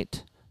the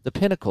point, the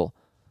pinnacle,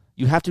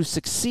 you have to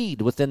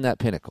succeed within that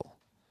pinnacle.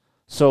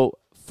 So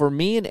for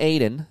me and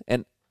Aiden,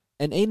 and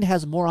Aiden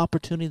has more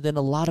opportunity than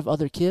a lot of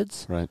other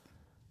kids. Right.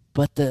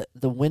 But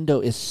the window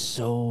is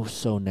so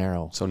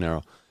narrow. So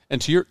narrow.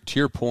 And to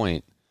your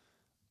point,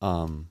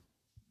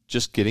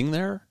 just getting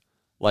there,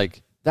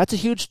 like that's a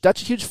huge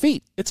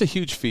feat. It's a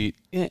huge feat.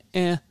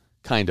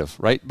 Kind of,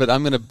 right? But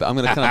I'm gonna kind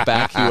of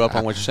back you up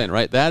on what you're saying,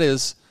 right? That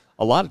is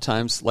a lot of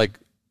times like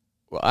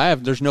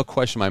there's no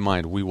question in my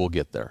mind we will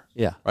get there.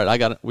 Yeah.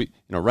 Right.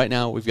 Right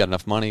now we've got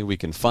enough money, we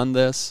can fund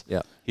this.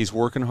 Yeah. He's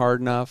working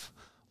hard enough.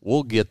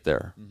 We'll get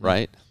there,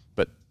 right?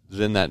 But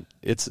then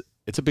it's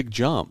a big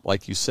jump,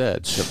 like you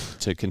said,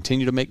 to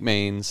continue to make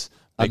mains.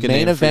 Make a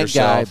main event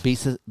guy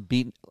beat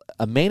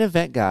a main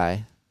event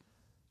guy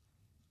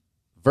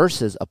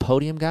versus a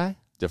podium guy.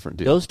 Different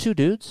dude. Those two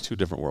dudes. Two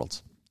different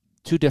worlds.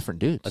 Two different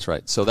dudes. That's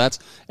right. So that's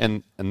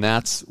and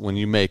that's when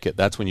you make it.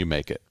 That's when you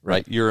make it,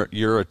 right?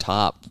 You're a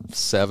top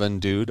 7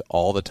 dude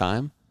all the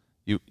time.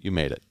 You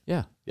made it.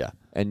 Yeah. Yeah.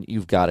 And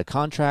you've got a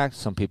contract.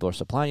 Some people are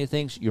supplying you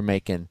things. You're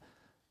making.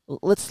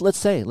 Let's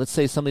say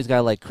some of these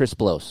guys like Chris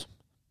Blows,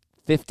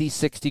 50,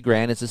 60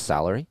 grand is his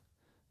salary.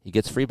 He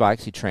gets free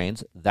bikes. He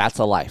trains. That's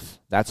a life.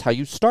 That's how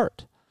you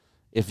start.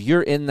 If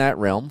you're in that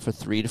realm for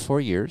 3 to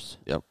 4 years.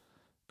 Yep.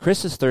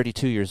 Chris is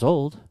 32 years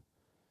old.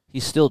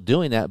 He's still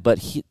doing that, but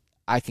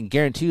I can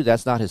guarantee you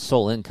that's not his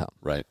sole income.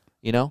 Right.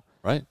 You know?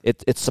 Right.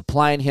 It's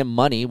supplying him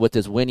money with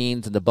his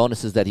winnings and the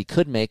bonuses that he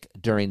could make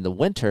during the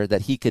winter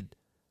that he could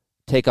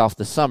take off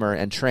the summer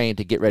and train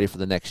to get ready for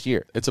the next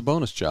year. It's a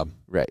bonus job.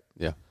 Right.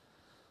 Yeah.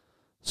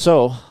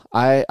 So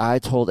I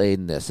told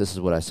Aiden this. This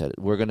is what I said.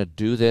 We're going to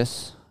do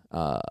this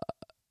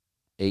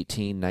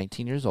 18,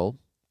 19 years old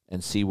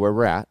and see where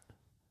we're at.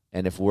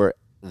 And if we're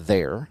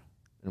there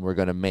and we're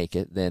going to make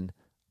it, then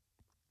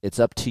it's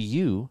up to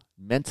you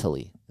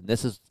mentally. And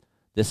this is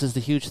the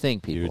huge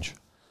thing, people. Huge.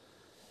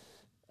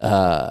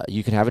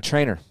 You can have a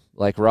trainer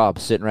like Rob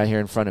sitting right here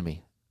in front of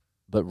me.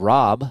 But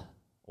Rob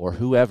or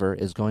whoever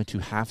is going to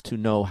have to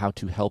know how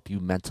to help you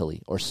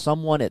mentally, or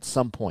someone at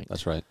some point.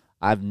 That's right.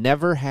 I've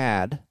never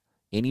had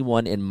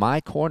anyone in my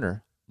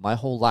corner my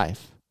whole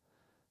life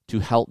to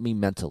help me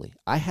mentally.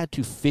 I had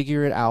to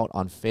figure it out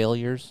on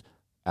failures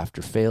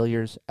after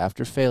failures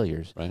after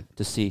failures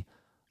to see,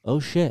 oh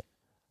shit,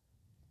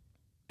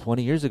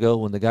 20 years ago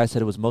when the guy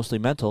said it was mostly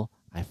mental,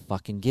 I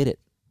fucking get it.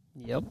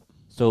 Yep.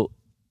 So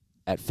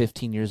at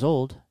 15 years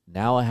old,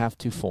 now you have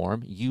to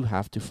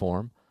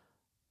form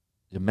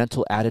the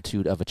mental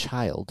attitude of a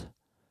child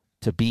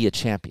to be a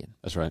champion.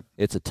 That's right.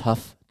 It's a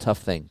tough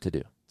thing to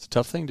do. It's a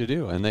tough thing to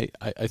do. And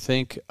I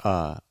think,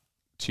 to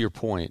your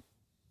point,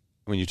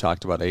 when you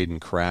talked about Aiden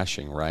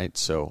crashing, right?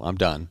 So I'm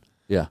done.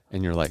 Yeah.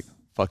 And you're like,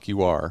 fuck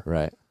you are.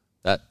 Right.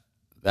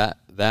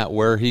 That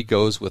where he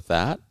goes with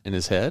that in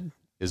his head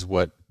is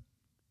what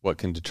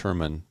can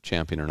determine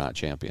champion or not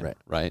champion.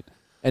 Right.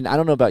 And I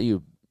don't know about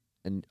you,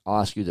 and I'll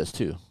ask you this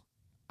too.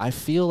 I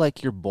feel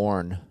like you're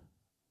born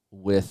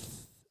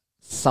with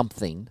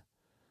something,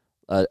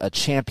 a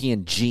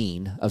champion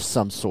gene of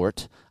some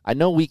sort. I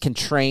know we can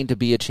train to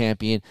be a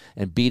champion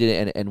and beat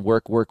it and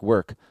work,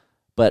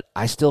 but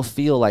I still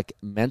feel like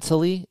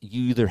mentally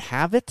you either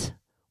have it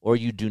or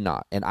you do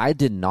not. And I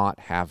did not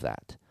have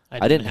that.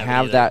 I didn't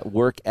have that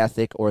work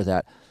ethic or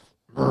that,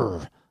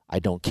 I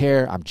don't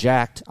care, I'm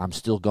jacked, I'm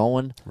still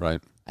going. Right.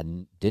 I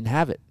didn't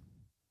have it.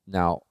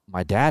 Now,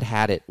 my dad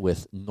had it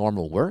with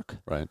normal work,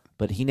 right?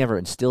 But he never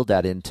instilled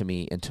that into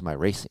me, into my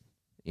racing,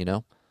 you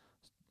know?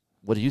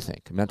 What do you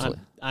think mentally?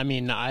 I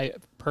mean, I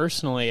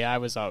personally, I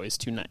was always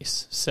too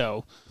nice.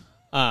 So,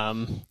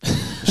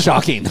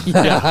 shocking.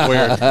 Yeah,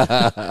 weird.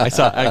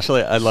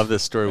 I love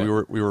this story.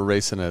 We were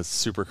racing a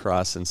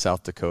Supercross in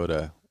South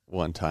Dakota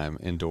one time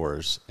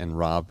indoors, and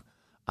Rob,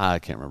 I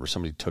can't remember,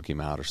 somebody took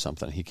him out or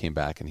something. He came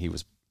back and he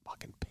was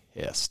fucking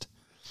pissed.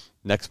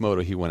 Next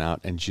moto, he went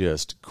out and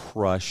just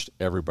crushed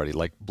everybody,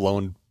 like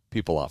blowing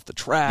people off the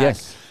track,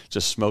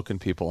 just smoking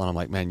people. And I'm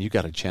like, man, you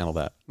got to channel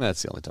that.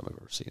 That's the only time I've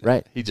ever seen it.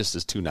 Right. He just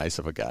is too nice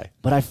of a guy.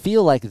 But I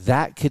feel like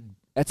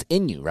that's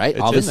in you, right?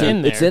 Obviously,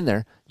 it's in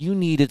there. You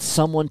needed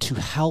someone to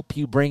help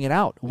you bring it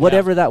out,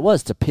 whatever that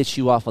was, to piss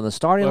you off on the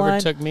starting line.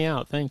 Whoever took me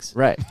out, thanks.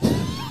 Right.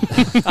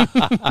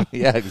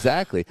 Yeah,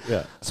 exactly.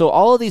 Yeah. So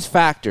all of these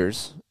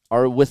factors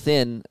are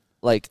within,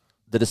 like,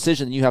 the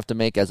decision you have to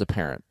make as a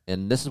parent.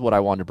 And this is what I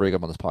wanted to bring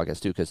up on this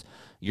podcast, too, because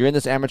you're in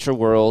this amateur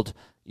world.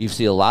 You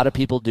see a lot of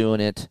people doing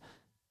it,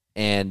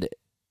 and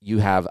you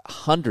have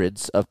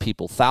hundreds of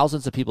people,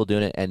 thousands of people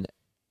doing it, and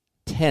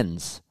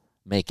tens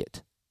make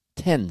it.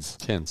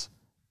 Tens.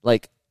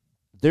 Like,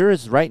 there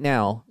is right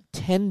now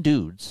 10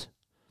 dudes,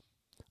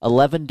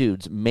 11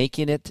 dudes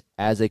making it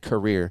as a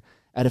career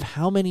out of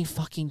how many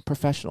fucking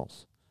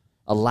professionals?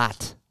 A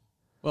lot.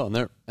 Well,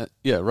 and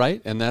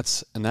right, and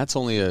that's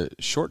only a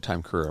short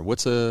time career.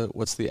 What's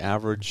the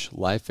average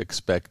life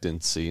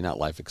expectancy? Not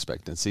life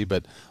expectancy,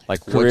 but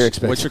like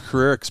what's your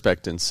career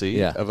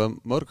expectancy of a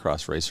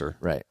motocross racer?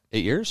 Right,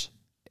 8 years,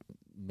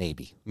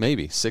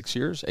 maybe 6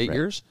 years, 8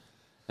 years,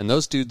 and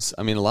those dudes.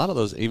 I mean, a lot of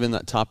those, even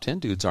that top 10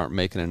 dudes, aren't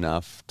making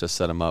enough to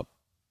set them up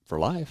for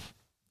life.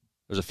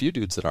 There's a few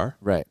dudes that are.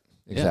 Right,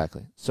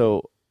 exactly. Yeah.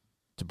 So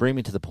to bring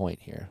me to the point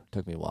here,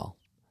 took me a while.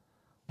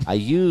 I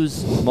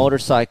use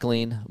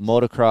motorcycling,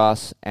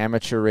 motocross,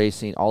 amateur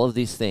racing, all of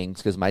these things,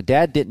 because my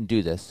dad didn't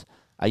do this.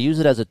 I use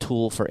it as a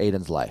tool for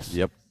Aiden's life.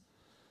 Yep.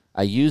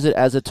 I use it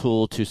as a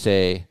tool to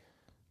say,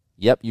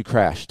 yep, you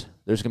crashed.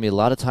 There's going to be a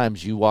lot of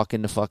times you walk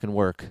into fucking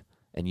work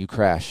and you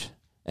crash,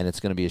 and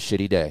it's going to be a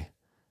shitty day.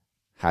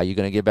 How are you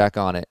going to get back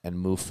on it and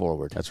move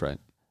forward? That's right.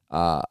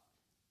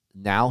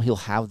 Now he'll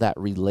have that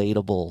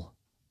relatable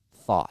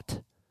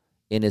thought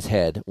in his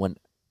head when,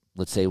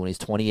 let's say, when he's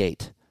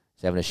 28.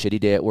 He's having a shitty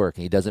day at work,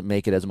 and he doesn't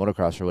make it as a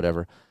motocross or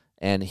whatever,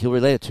 and he'll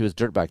relate it to his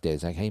dirt bike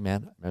days. Like, hey,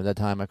 man, remember that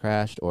time I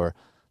crashed? Or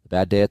the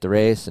bad day at the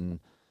race, and,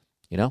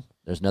 you know,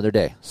 there's another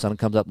day. Sun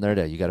comes up another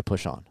day. You got to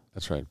push on.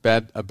 That's right.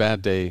 A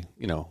bad day,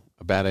 you know,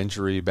 a bad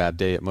injury, bad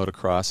day at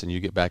motocross, and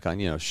you get back on,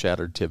 you know,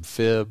 shattered tib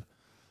fib,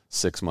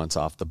 6 months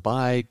off the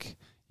bike,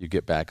 you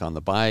get back on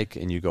the bike,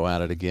 and you go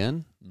at it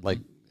again. Mm-hmm. Like,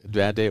 a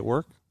bad day at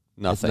work?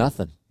 Nothing. It's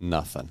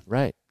nothing.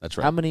 Right. That's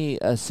right. How many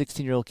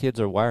 16-year-old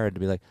kids are wired to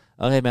be like,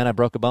 oh, hey, man, I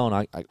broke a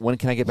bone. When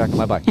can I get back on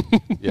my bike?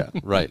 Yeah,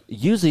 right.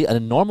 Usually in a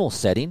normal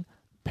setting,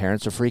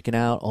 parents are freaking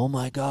out. Oh,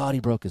 my God,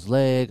 he broke his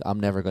leg. I'm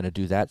never going to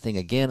do that thing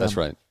again. That's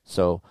right.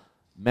 So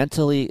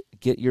mentally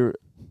get your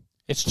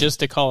It's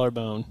just a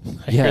collarbone.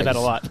 I hear that a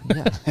lot.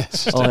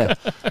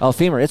 Yeah.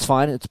 Femur, it's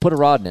fine. It's put a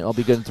rod in it. I'll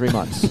be good in 3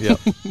 months. Yep.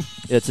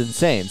 It's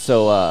insane.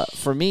 So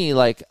for me,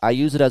 like, I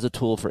use it as a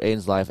tool for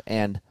Aiden's life.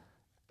 And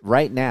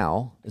right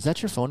now, is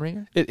that your phone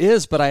ringer? It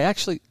is, but I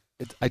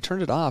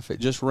turned it off. It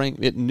just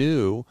rang. It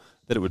knew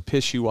that it would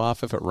piss you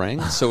off if it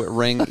rang, so it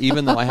rang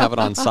even though I have it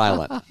on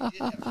silent.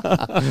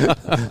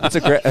 That's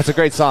a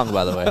great song,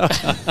 by the way.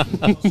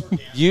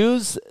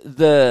 Use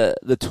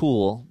the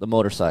tool, the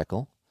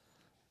motorcycle,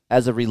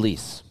 as a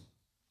release.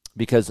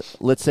 Because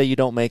let's say you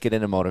don't make it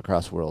in a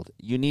motocross world.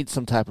 You need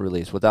some type of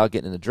release without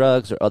getting into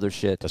drugs or other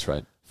shit. That's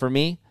right. For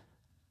me,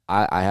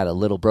 I had a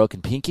little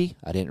broken pinky.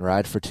 I didn't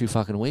ride for 2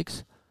 fucking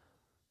weeks.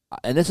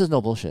 And this is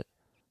no bullshit.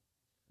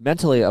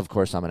 Mentally, of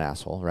course, I'm an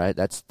asshole, right?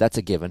 That's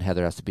a given.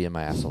 Heather has to be in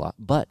my ass a lot.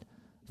 But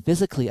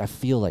physically, I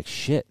feel like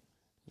shit.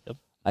 Yep.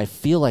 I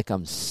feel like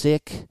I'm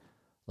sick.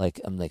 I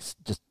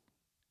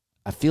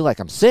feel like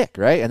I'm sick,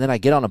 right? And then I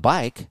get on a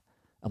bike.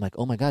 I'm like,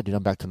 oh my God, dude,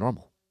 I'm back to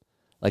normal.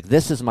 Like,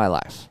 this is my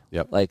life.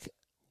 Yep. Like,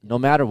 no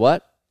matter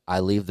what,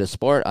 I leave this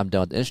sport. I'm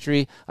done with the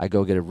industry. I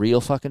go get a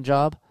real fucking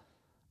job.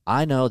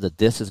 I know that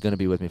this is going to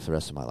be with me for the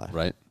rest of my life.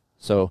 Right.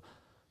 So,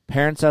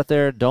 parents out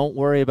there, don't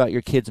worry about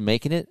your kids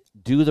making it.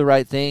 Do the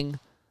right thing.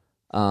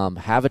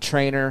 Have a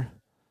trainer,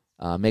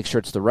 make sure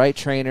it's the right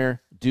trainer,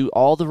 do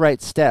all the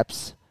right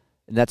steps,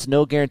 and that's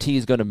no guarantee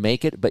he's going to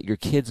make it, but your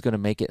kid's going to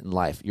make it in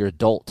life. Your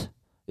adult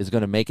is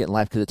going to make it in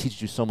life because it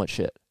teaches you so much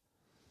shit.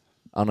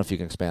 I don't know if you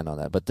can expand on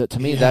that, but to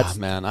me, that's...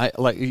 man, I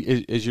like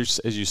as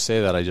you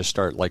say that, I just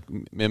start, like,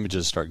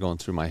 images start going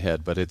through my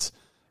head, but it's,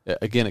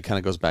 again, it kind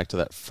of goes back to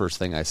that first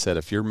thing I said.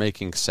 If you're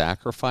making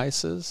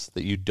sacrifices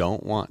that you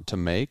don't want to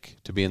make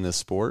to be in this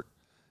sport,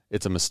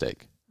 it's a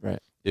mistake. Right.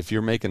 If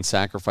you're making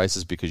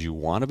sacrifices because you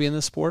want to be in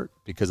this sport,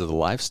 because of the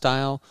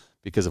lifestyle,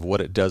 because of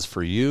what it does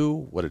for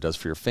you, what it does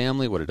for your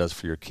family, what it does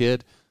for your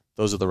kid,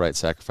 those are the right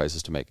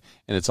sacrifices to make.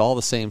 And it's all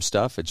the same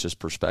stuff. It's just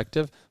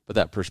perspective. But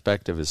that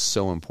perspective is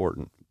so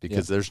important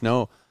because there's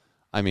no,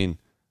 I mean,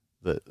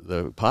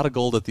 the pot of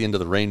gold at the end of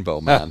the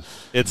rainbow, man.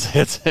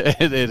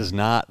 it is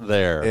not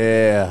there.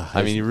 Yeah.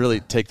 I mean, you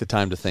really take the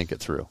time to think it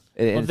through.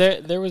 Well,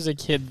 there was a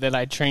kid that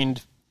I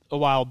trained a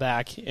while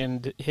back,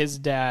 and his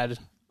dad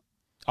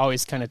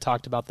always kind of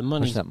talked about the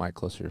money. Push that mic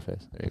closer to your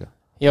face. There you go.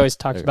 He always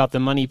talked about the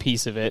money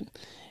piece of it.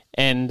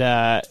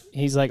 And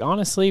he's like,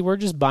 honestly, we're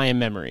just buying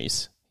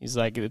memories. He's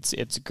like, it's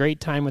a great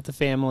time with the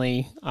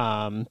family,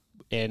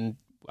 and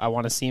I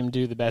want to see him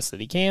do the best that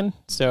he can.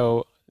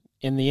 So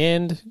in the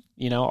end,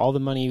 all the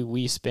money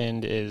we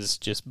spend is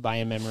just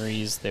buying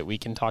memories that we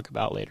can talk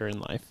about later in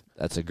life.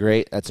 That's a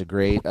great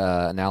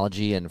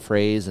analogy and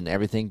phrase and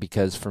everything,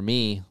 because for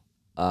me,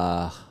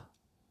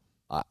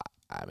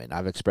 I mean,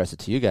 I've expressed it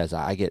to you guys.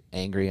 I get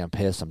angry. I'm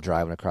pissed. I'm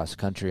driving across the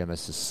country. I'm like,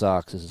 this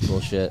sucks. This is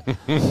bullshit.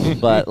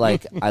 But,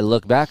 like, I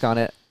look back on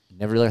it,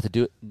 never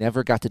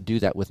got to do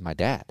that with my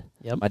dad.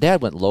 Yep. My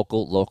dad went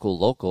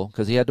local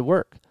because he had to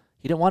work.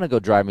 He didn't want to go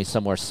drive me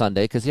somewhere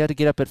Sunday because he had to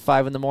get up at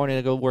 5 in the morning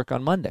to go work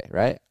on Monday,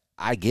 right?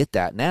 I get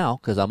that now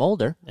because I'm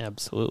older.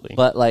 Absolutely.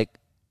 But, like,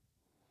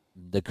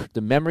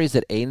 the memories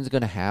that Aiden's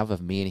going to have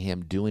of me and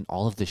him doing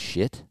all of this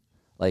shit,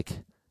 like,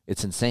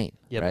 it's insane,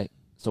 right?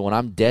 So when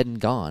I'm dead and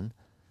gone,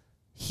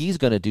 he's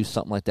going to do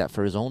something like that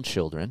for his own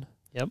children.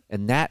 Yep.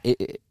 And that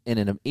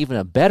in even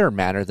a better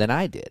manner than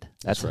I did.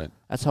 That's right.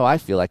 That's how I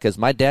feel like, because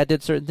my dad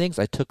did certain things.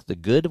 I took the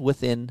good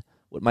within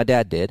what my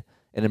dad did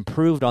and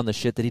improved on the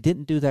shit that he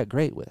didn't do that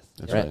great with.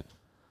 That's right.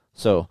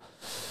 So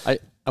I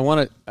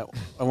want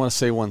to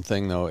say one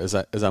thing, though, as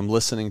I'm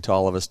listening to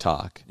all of us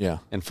talk. Yeah.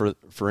 And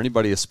for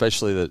anybody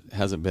especially that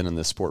hasn't been in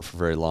this sport for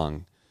very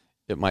long,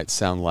 it might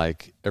sound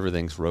like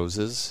everything's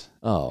roses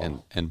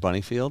and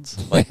bunny fields.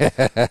 Like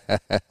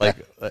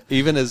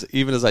even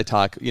as I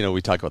talk,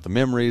 we talk about the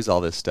memories,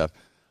 all this stuff.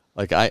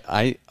 Like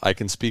I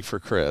can speak for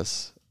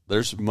Chris.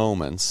 There's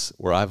moments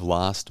where I've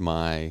lost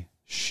my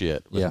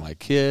shit with my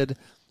kid,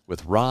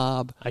 with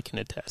Rob. I can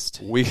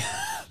attest. Weeks,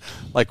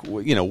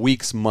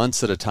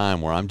 months at a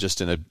time where I'm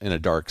just in a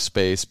dark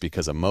space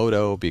because of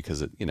moto,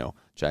 because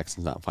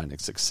Jackson's not finding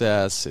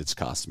success. It's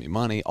costing me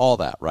money, all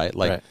that, right?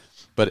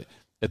 But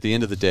at the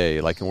end of the day,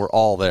 and we're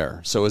all there.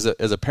 So as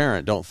a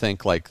parent, don't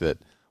think like that,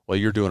 well,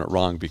 you're doing it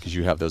wrong because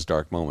you have those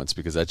dark moments,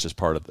 because that's just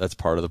part of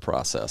the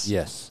process.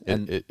 Yes.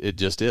 It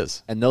just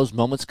is. And those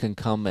moments can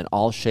come in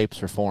all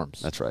shapes or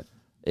forms. That's right.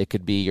 It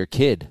could be your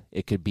kid.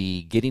 It could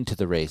be getting to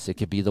the race. It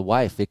could be the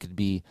wife. It could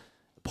be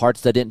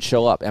parts that didn't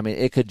show up. I mean,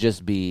 it could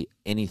just be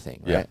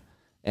anything, right? Yeah.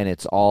 And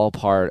it's all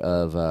part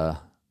of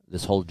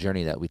this whole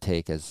journey that we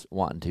take as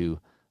wanting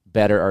to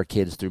better our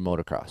kids through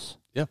motocross.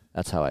 Yeah.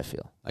 That's how I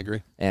feel. I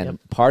agree. And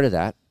part of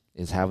that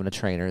is having a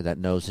trainer that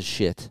knows his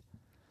shit,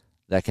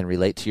 that can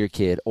relate to your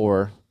kid,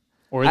 or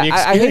the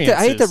experiences.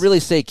 I hate to really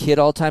say kid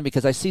all the time,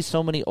 because I see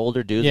so many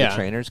older dudes with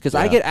trainers, because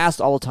I get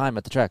asked all the time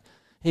at the track,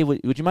 hey,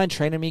 would you mind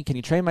training me? Can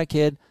you train my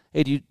kid?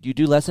 Hey, do you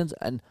do lessons?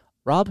 And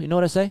Rob, you know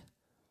what I say?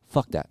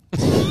 Fuck that.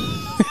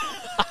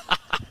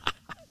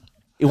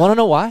 You want to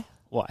know why?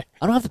 Why?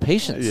 I don't have the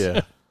patience.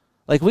 Yeah.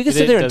 Like, we can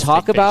sit there and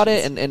talk about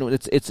it, and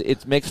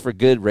it makes for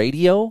good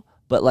radio,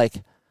 but,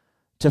 like,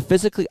 to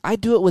physically, I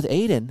do it with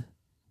Aiden,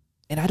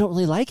 and I don't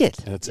really like it.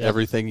 And it's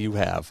everything you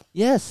have.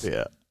 Yes.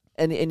 Yeah.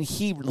 And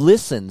he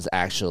listens,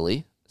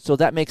 actually, so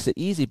that makes it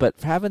easy. But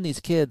for having these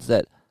kids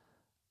that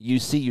you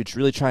see you're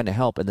really trying to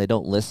help and they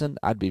don't listen,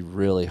 I'd be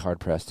really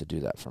hard-pressed to do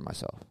that for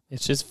myself.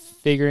 It's just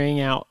figuring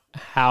out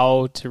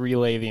how to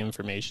relay the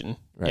information.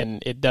 Right.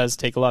 And it does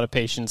take a lot of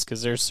patience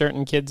because there's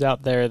certain kids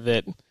out there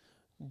that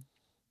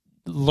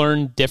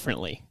learn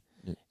differently.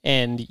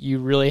 And you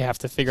really have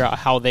to figure out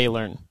how they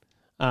learn.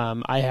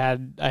 I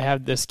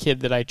had this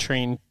kid that I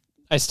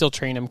still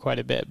train him quite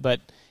a bit,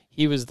 but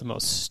he was the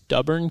most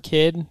stubborn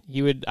kid.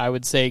 I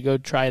would say, go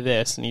try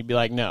this, and he'd be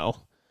like, no.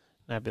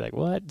 And I'd be like,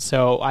 what?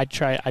 So I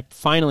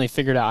finally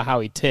figured out how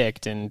he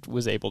ticked and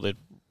was able to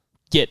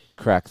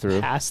crack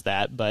through past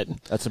that. But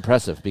that's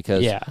impressive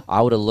because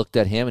I would have looked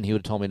at him and he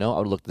would have told me no. I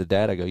would have looked at the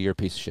dad. I go, you're a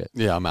piece of shit.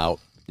 Yeah, I'm out.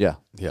 Yeah.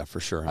 Yeah, for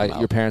sure.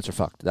 Your parents are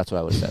fucked. That's what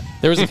I would have said.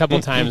 There was a couple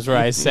of times where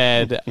I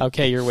said,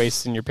 okay, you're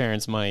wasting your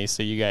parents' money,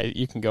 so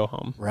you can go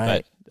home.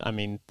 Right. But, I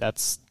mean,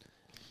 that's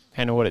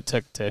kind of what it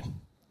took to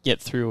get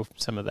through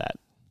some of that.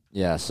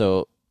 Yeah,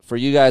 so for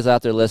you guys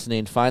out there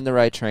listening, find the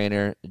right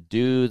trainer,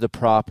 do the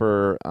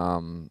proper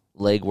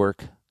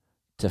legwork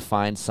to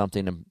find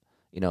something,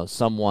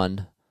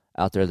 someone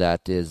out there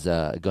that is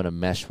going to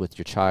mesh with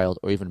your child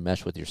or even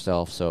mesh with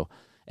yourself. So,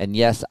 and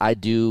yes, I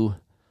do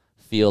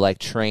feel like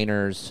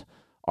trainers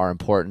are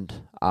important.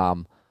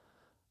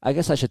 I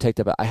guess I should take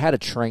that back. I had a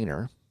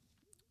trainer,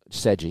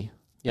 Seji.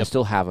 Yep. I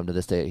still have him to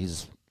this day.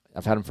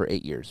 I've had him for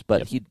 8 years,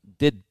 but he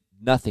did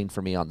nothing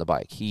for me on the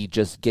bike. He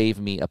just gave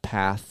me a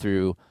path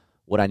through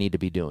what I need to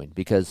be doing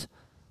because,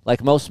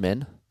 like most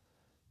men,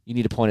 you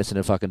need to point us in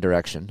a fucking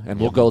direction, and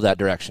we'll go that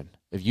direction.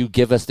 If you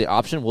give us the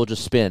option, we'll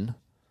just spin,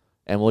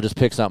 and we'll just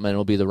pick something, and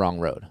it'll be the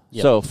wrong road.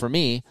 Yep. So for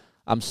me,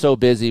 I'm so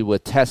busy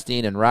with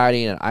testing and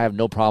riding, and I have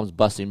no problems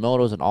busting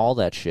motos and all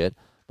that shit,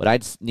 but I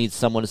just need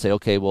someone to say,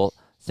 okay, well,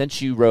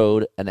 since you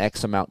rode an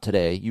X amount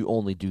today, you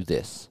only do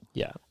this.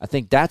 Yeah. I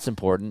think that's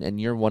important, and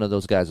you're one of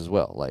those guys as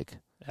well. Like,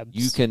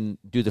 you can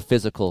do the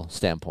physical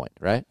standpoint,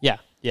 right? Yeah,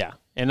 yeah.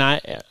 And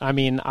I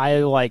mean,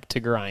 I like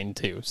to grind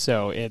too,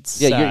 so it's...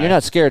 Yeah, you're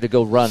not scared to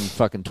go run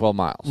fucking 12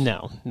 miles.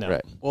 No.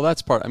 Right. Well,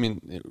 that's part... I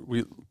mean,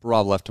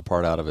 Rob left a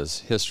part out of his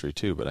history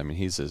too, but I mean,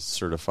 he's a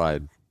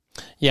certified...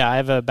 Yeah, I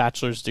have a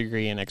bachelor's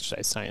degree in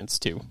exercise science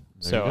too.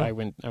 So I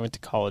went to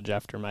college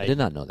after my... I did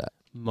not know that.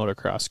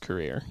 Motocross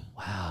career.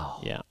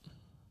 Wow. Yeah.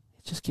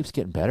 It just keeps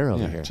getting better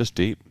over here. Just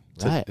deep.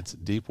 Right. It's a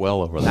deep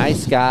well over there.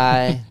 Nice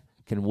guy,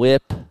 can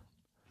whip,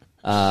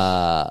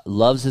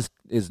 loves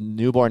his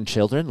newborn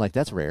children. Like,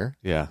 that's rare.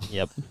 Yeah.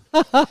 Yep.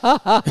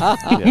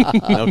 Yeah,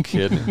 no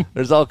kidding.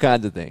 There's all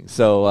kinds of things.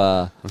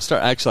 So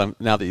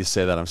now that you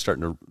say that, I'm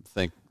starting to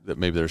think that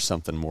maybe there's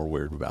something more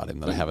weird about him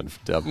that I haven't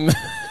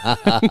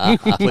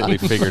completely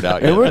figured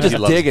out yet. And we're just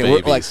digging.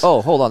 Babies. We're like,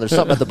 oh, hold on, there's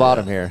something at the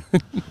bottom here.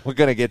 We're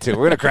gonna get to it.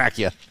 We're gonna crack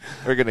you.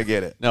 We're gonna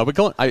get it. No, but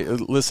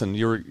listen.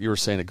 You were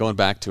saying it. Going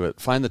back to it,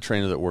 find the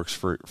trainer that works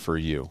for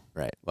you.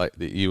 Right. Like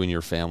you and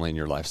your family and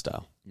your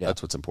lifestyle. Yeah.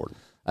 That's what's important.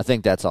 I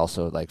think that's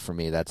also, like, for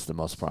me, that's the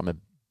most. I'm a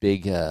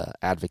big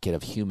advocate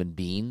of human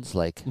beings.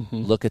 Like,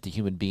 look at the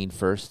human being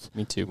first.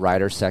 Me too.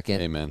 Rider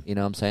second. Amen. You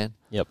know what I'm saying?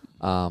 Yep.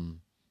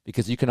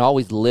 Because you can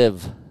always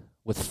live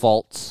with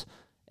faults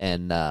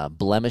and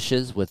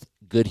blemishes with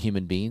good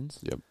human beings.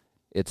 Yep.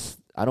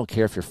 I don't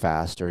care if you're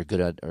fast or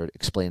good at or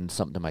explaining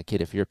something to my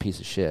kid. If you're a piece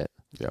of shit,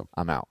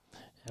 I'm out.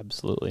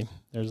 Absolutely.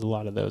 There's a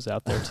lot of those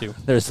out there too.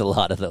 There's a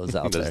lot of those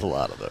out there. There's a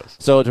lot of those.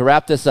 So to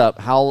wrap this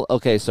up,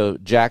 so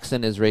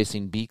Jackson is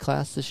racing B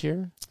class this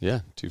year?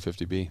 Yeah,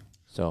 250B.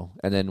 So,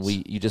 and then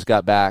you just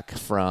got back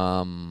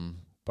from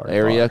Bar to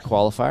area bar.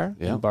 qualifier?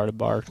 Yeah. Bar to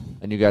bar.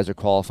 And you guys are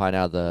qualifying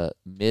out of the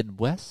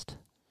Midwest?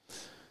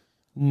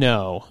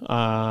 No.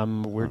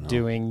 We're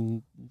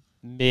doing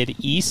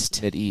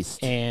Mid-East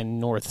and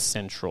North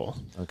Central.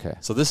 Okay.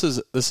 So this is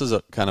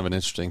a kind of an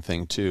interesting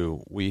thing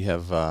too. We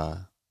have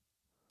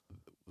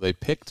they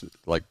picked,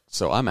 like,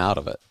 so I'm out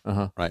of it,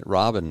 right?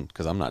 Robin,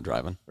 because I'm not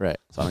driving, right?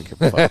 So I don't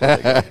care what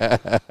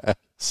they go.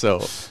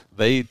 So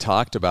they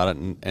talked about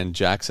it, and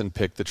Jackson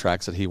picked the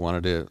tracks that he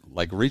wanted to,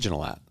 like,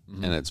 regional at,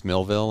 and it's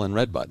Millville and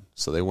Redbud.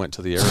 So they went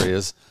to the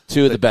areas,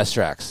 two of the best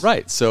tracks,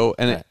 right? So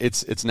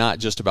it's not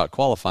just about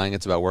qualifying;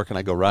 it's about where can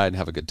I go ride and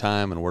have a good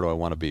time, and where do I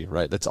want to be,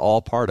 right? That's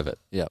all part of it.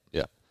 Yep.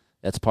 Yeah,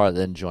 that's part of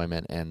the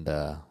enjoyment, and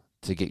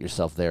to get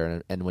yourself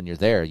there, and when you're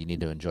there, you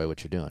need to enjoy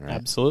what you're doing, right?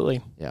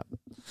 Absolutely. Yeah.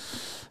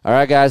 All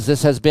right, guys,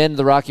 this has been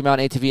the Rocky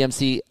Mountain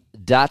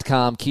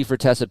ATVMC.com Kiefer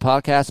Tested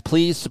Podcast.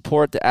 Please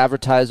support the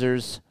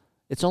advertisers.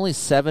 It's only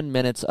 7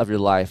 minutes of your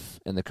life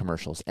in the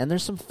commercials, and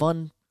there's some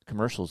fun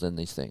commercials in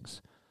these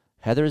things.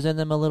 Heather's in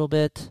them a little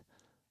bit.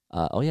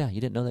 Oh, yeah,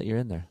 you didn't know that you're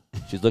in there.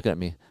 She's looking at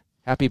me.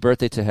 Happy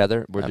birthday to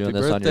Heather. We're doing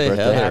this on your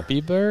birthday. Heather.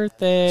 Happy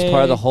birthday. It's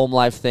part of the home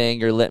life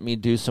thing. You're letting me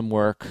do some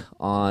work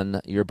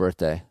on your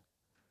birthday.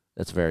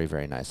 That's very,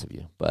 very nice of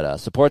you. But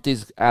support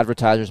these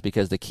advertisers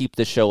because they keep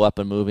the show up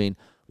and moving.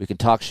 We can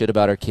talk shit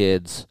about our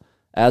kids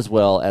as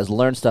well as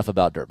learn stuff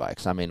about dirt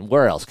bikes. I mean,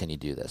 where else can you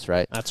do this,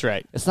 right? That's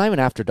right. It's not even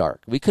after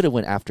dark. We could have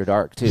went after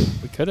dark, too.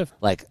 We could have.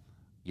 Like,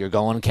 you're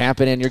going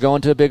camping and you're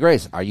going to a big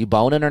race. Are you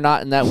boning or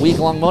not in that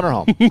week-long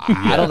motorhome?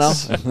 I don't know.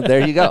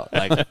 There you go.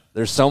 Like,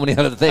 there's so many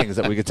other things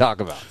that we could talk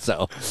about.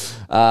 So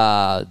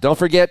don't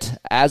forget,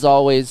 as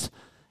always,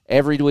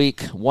 every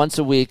week, once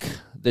a week,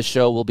 this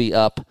show will be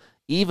up,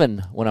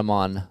 even when I'm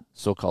on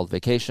so-called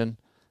vacation.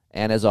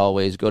 And as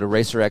always, go to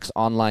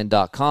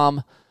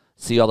racerxonline.com,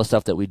 see all the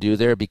stuff that we do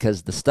there,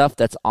 because the stuff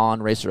that's on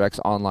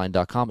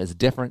racerxonline.com is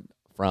different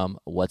from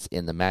what's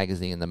in the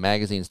magazine. The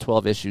magazine's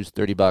 12 issues,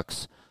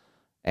 $30.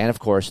 And, of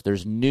course,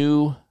 there's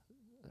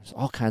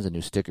all kinds of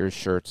new stickers,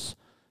 shirts.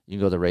 You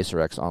can go to the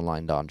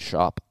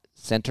RacerXOnline.shop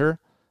center.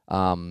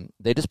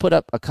 They just put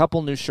up a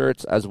couple new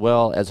shirts as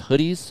well as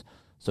hoodies.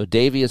 So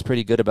Davey is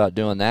pretty good about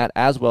doing that.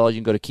 As well, you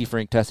can go to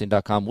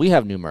KieferInkTesting.com. We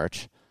have new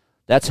merch.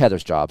 That's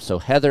Heather's job. So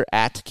Heather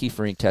at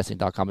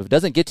KieferInkTesting.com. If it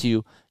doesn't get to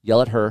you,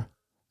 yell at her,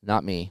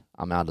 not me.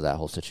 I'm out of that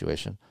whole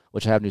situation,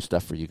 which I have new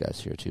stuff for you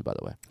guys here too, by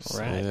the way. All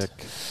right.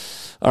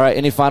 All right,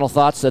 any final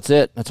thoughts? That's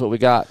it. That's what we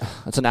got.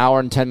 That's an hour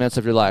and 10 minutes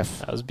of your life.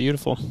 That was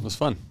beautiful. It was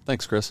fun.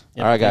 Thanks, Chris.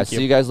 All right, guys.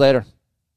 See you guys later.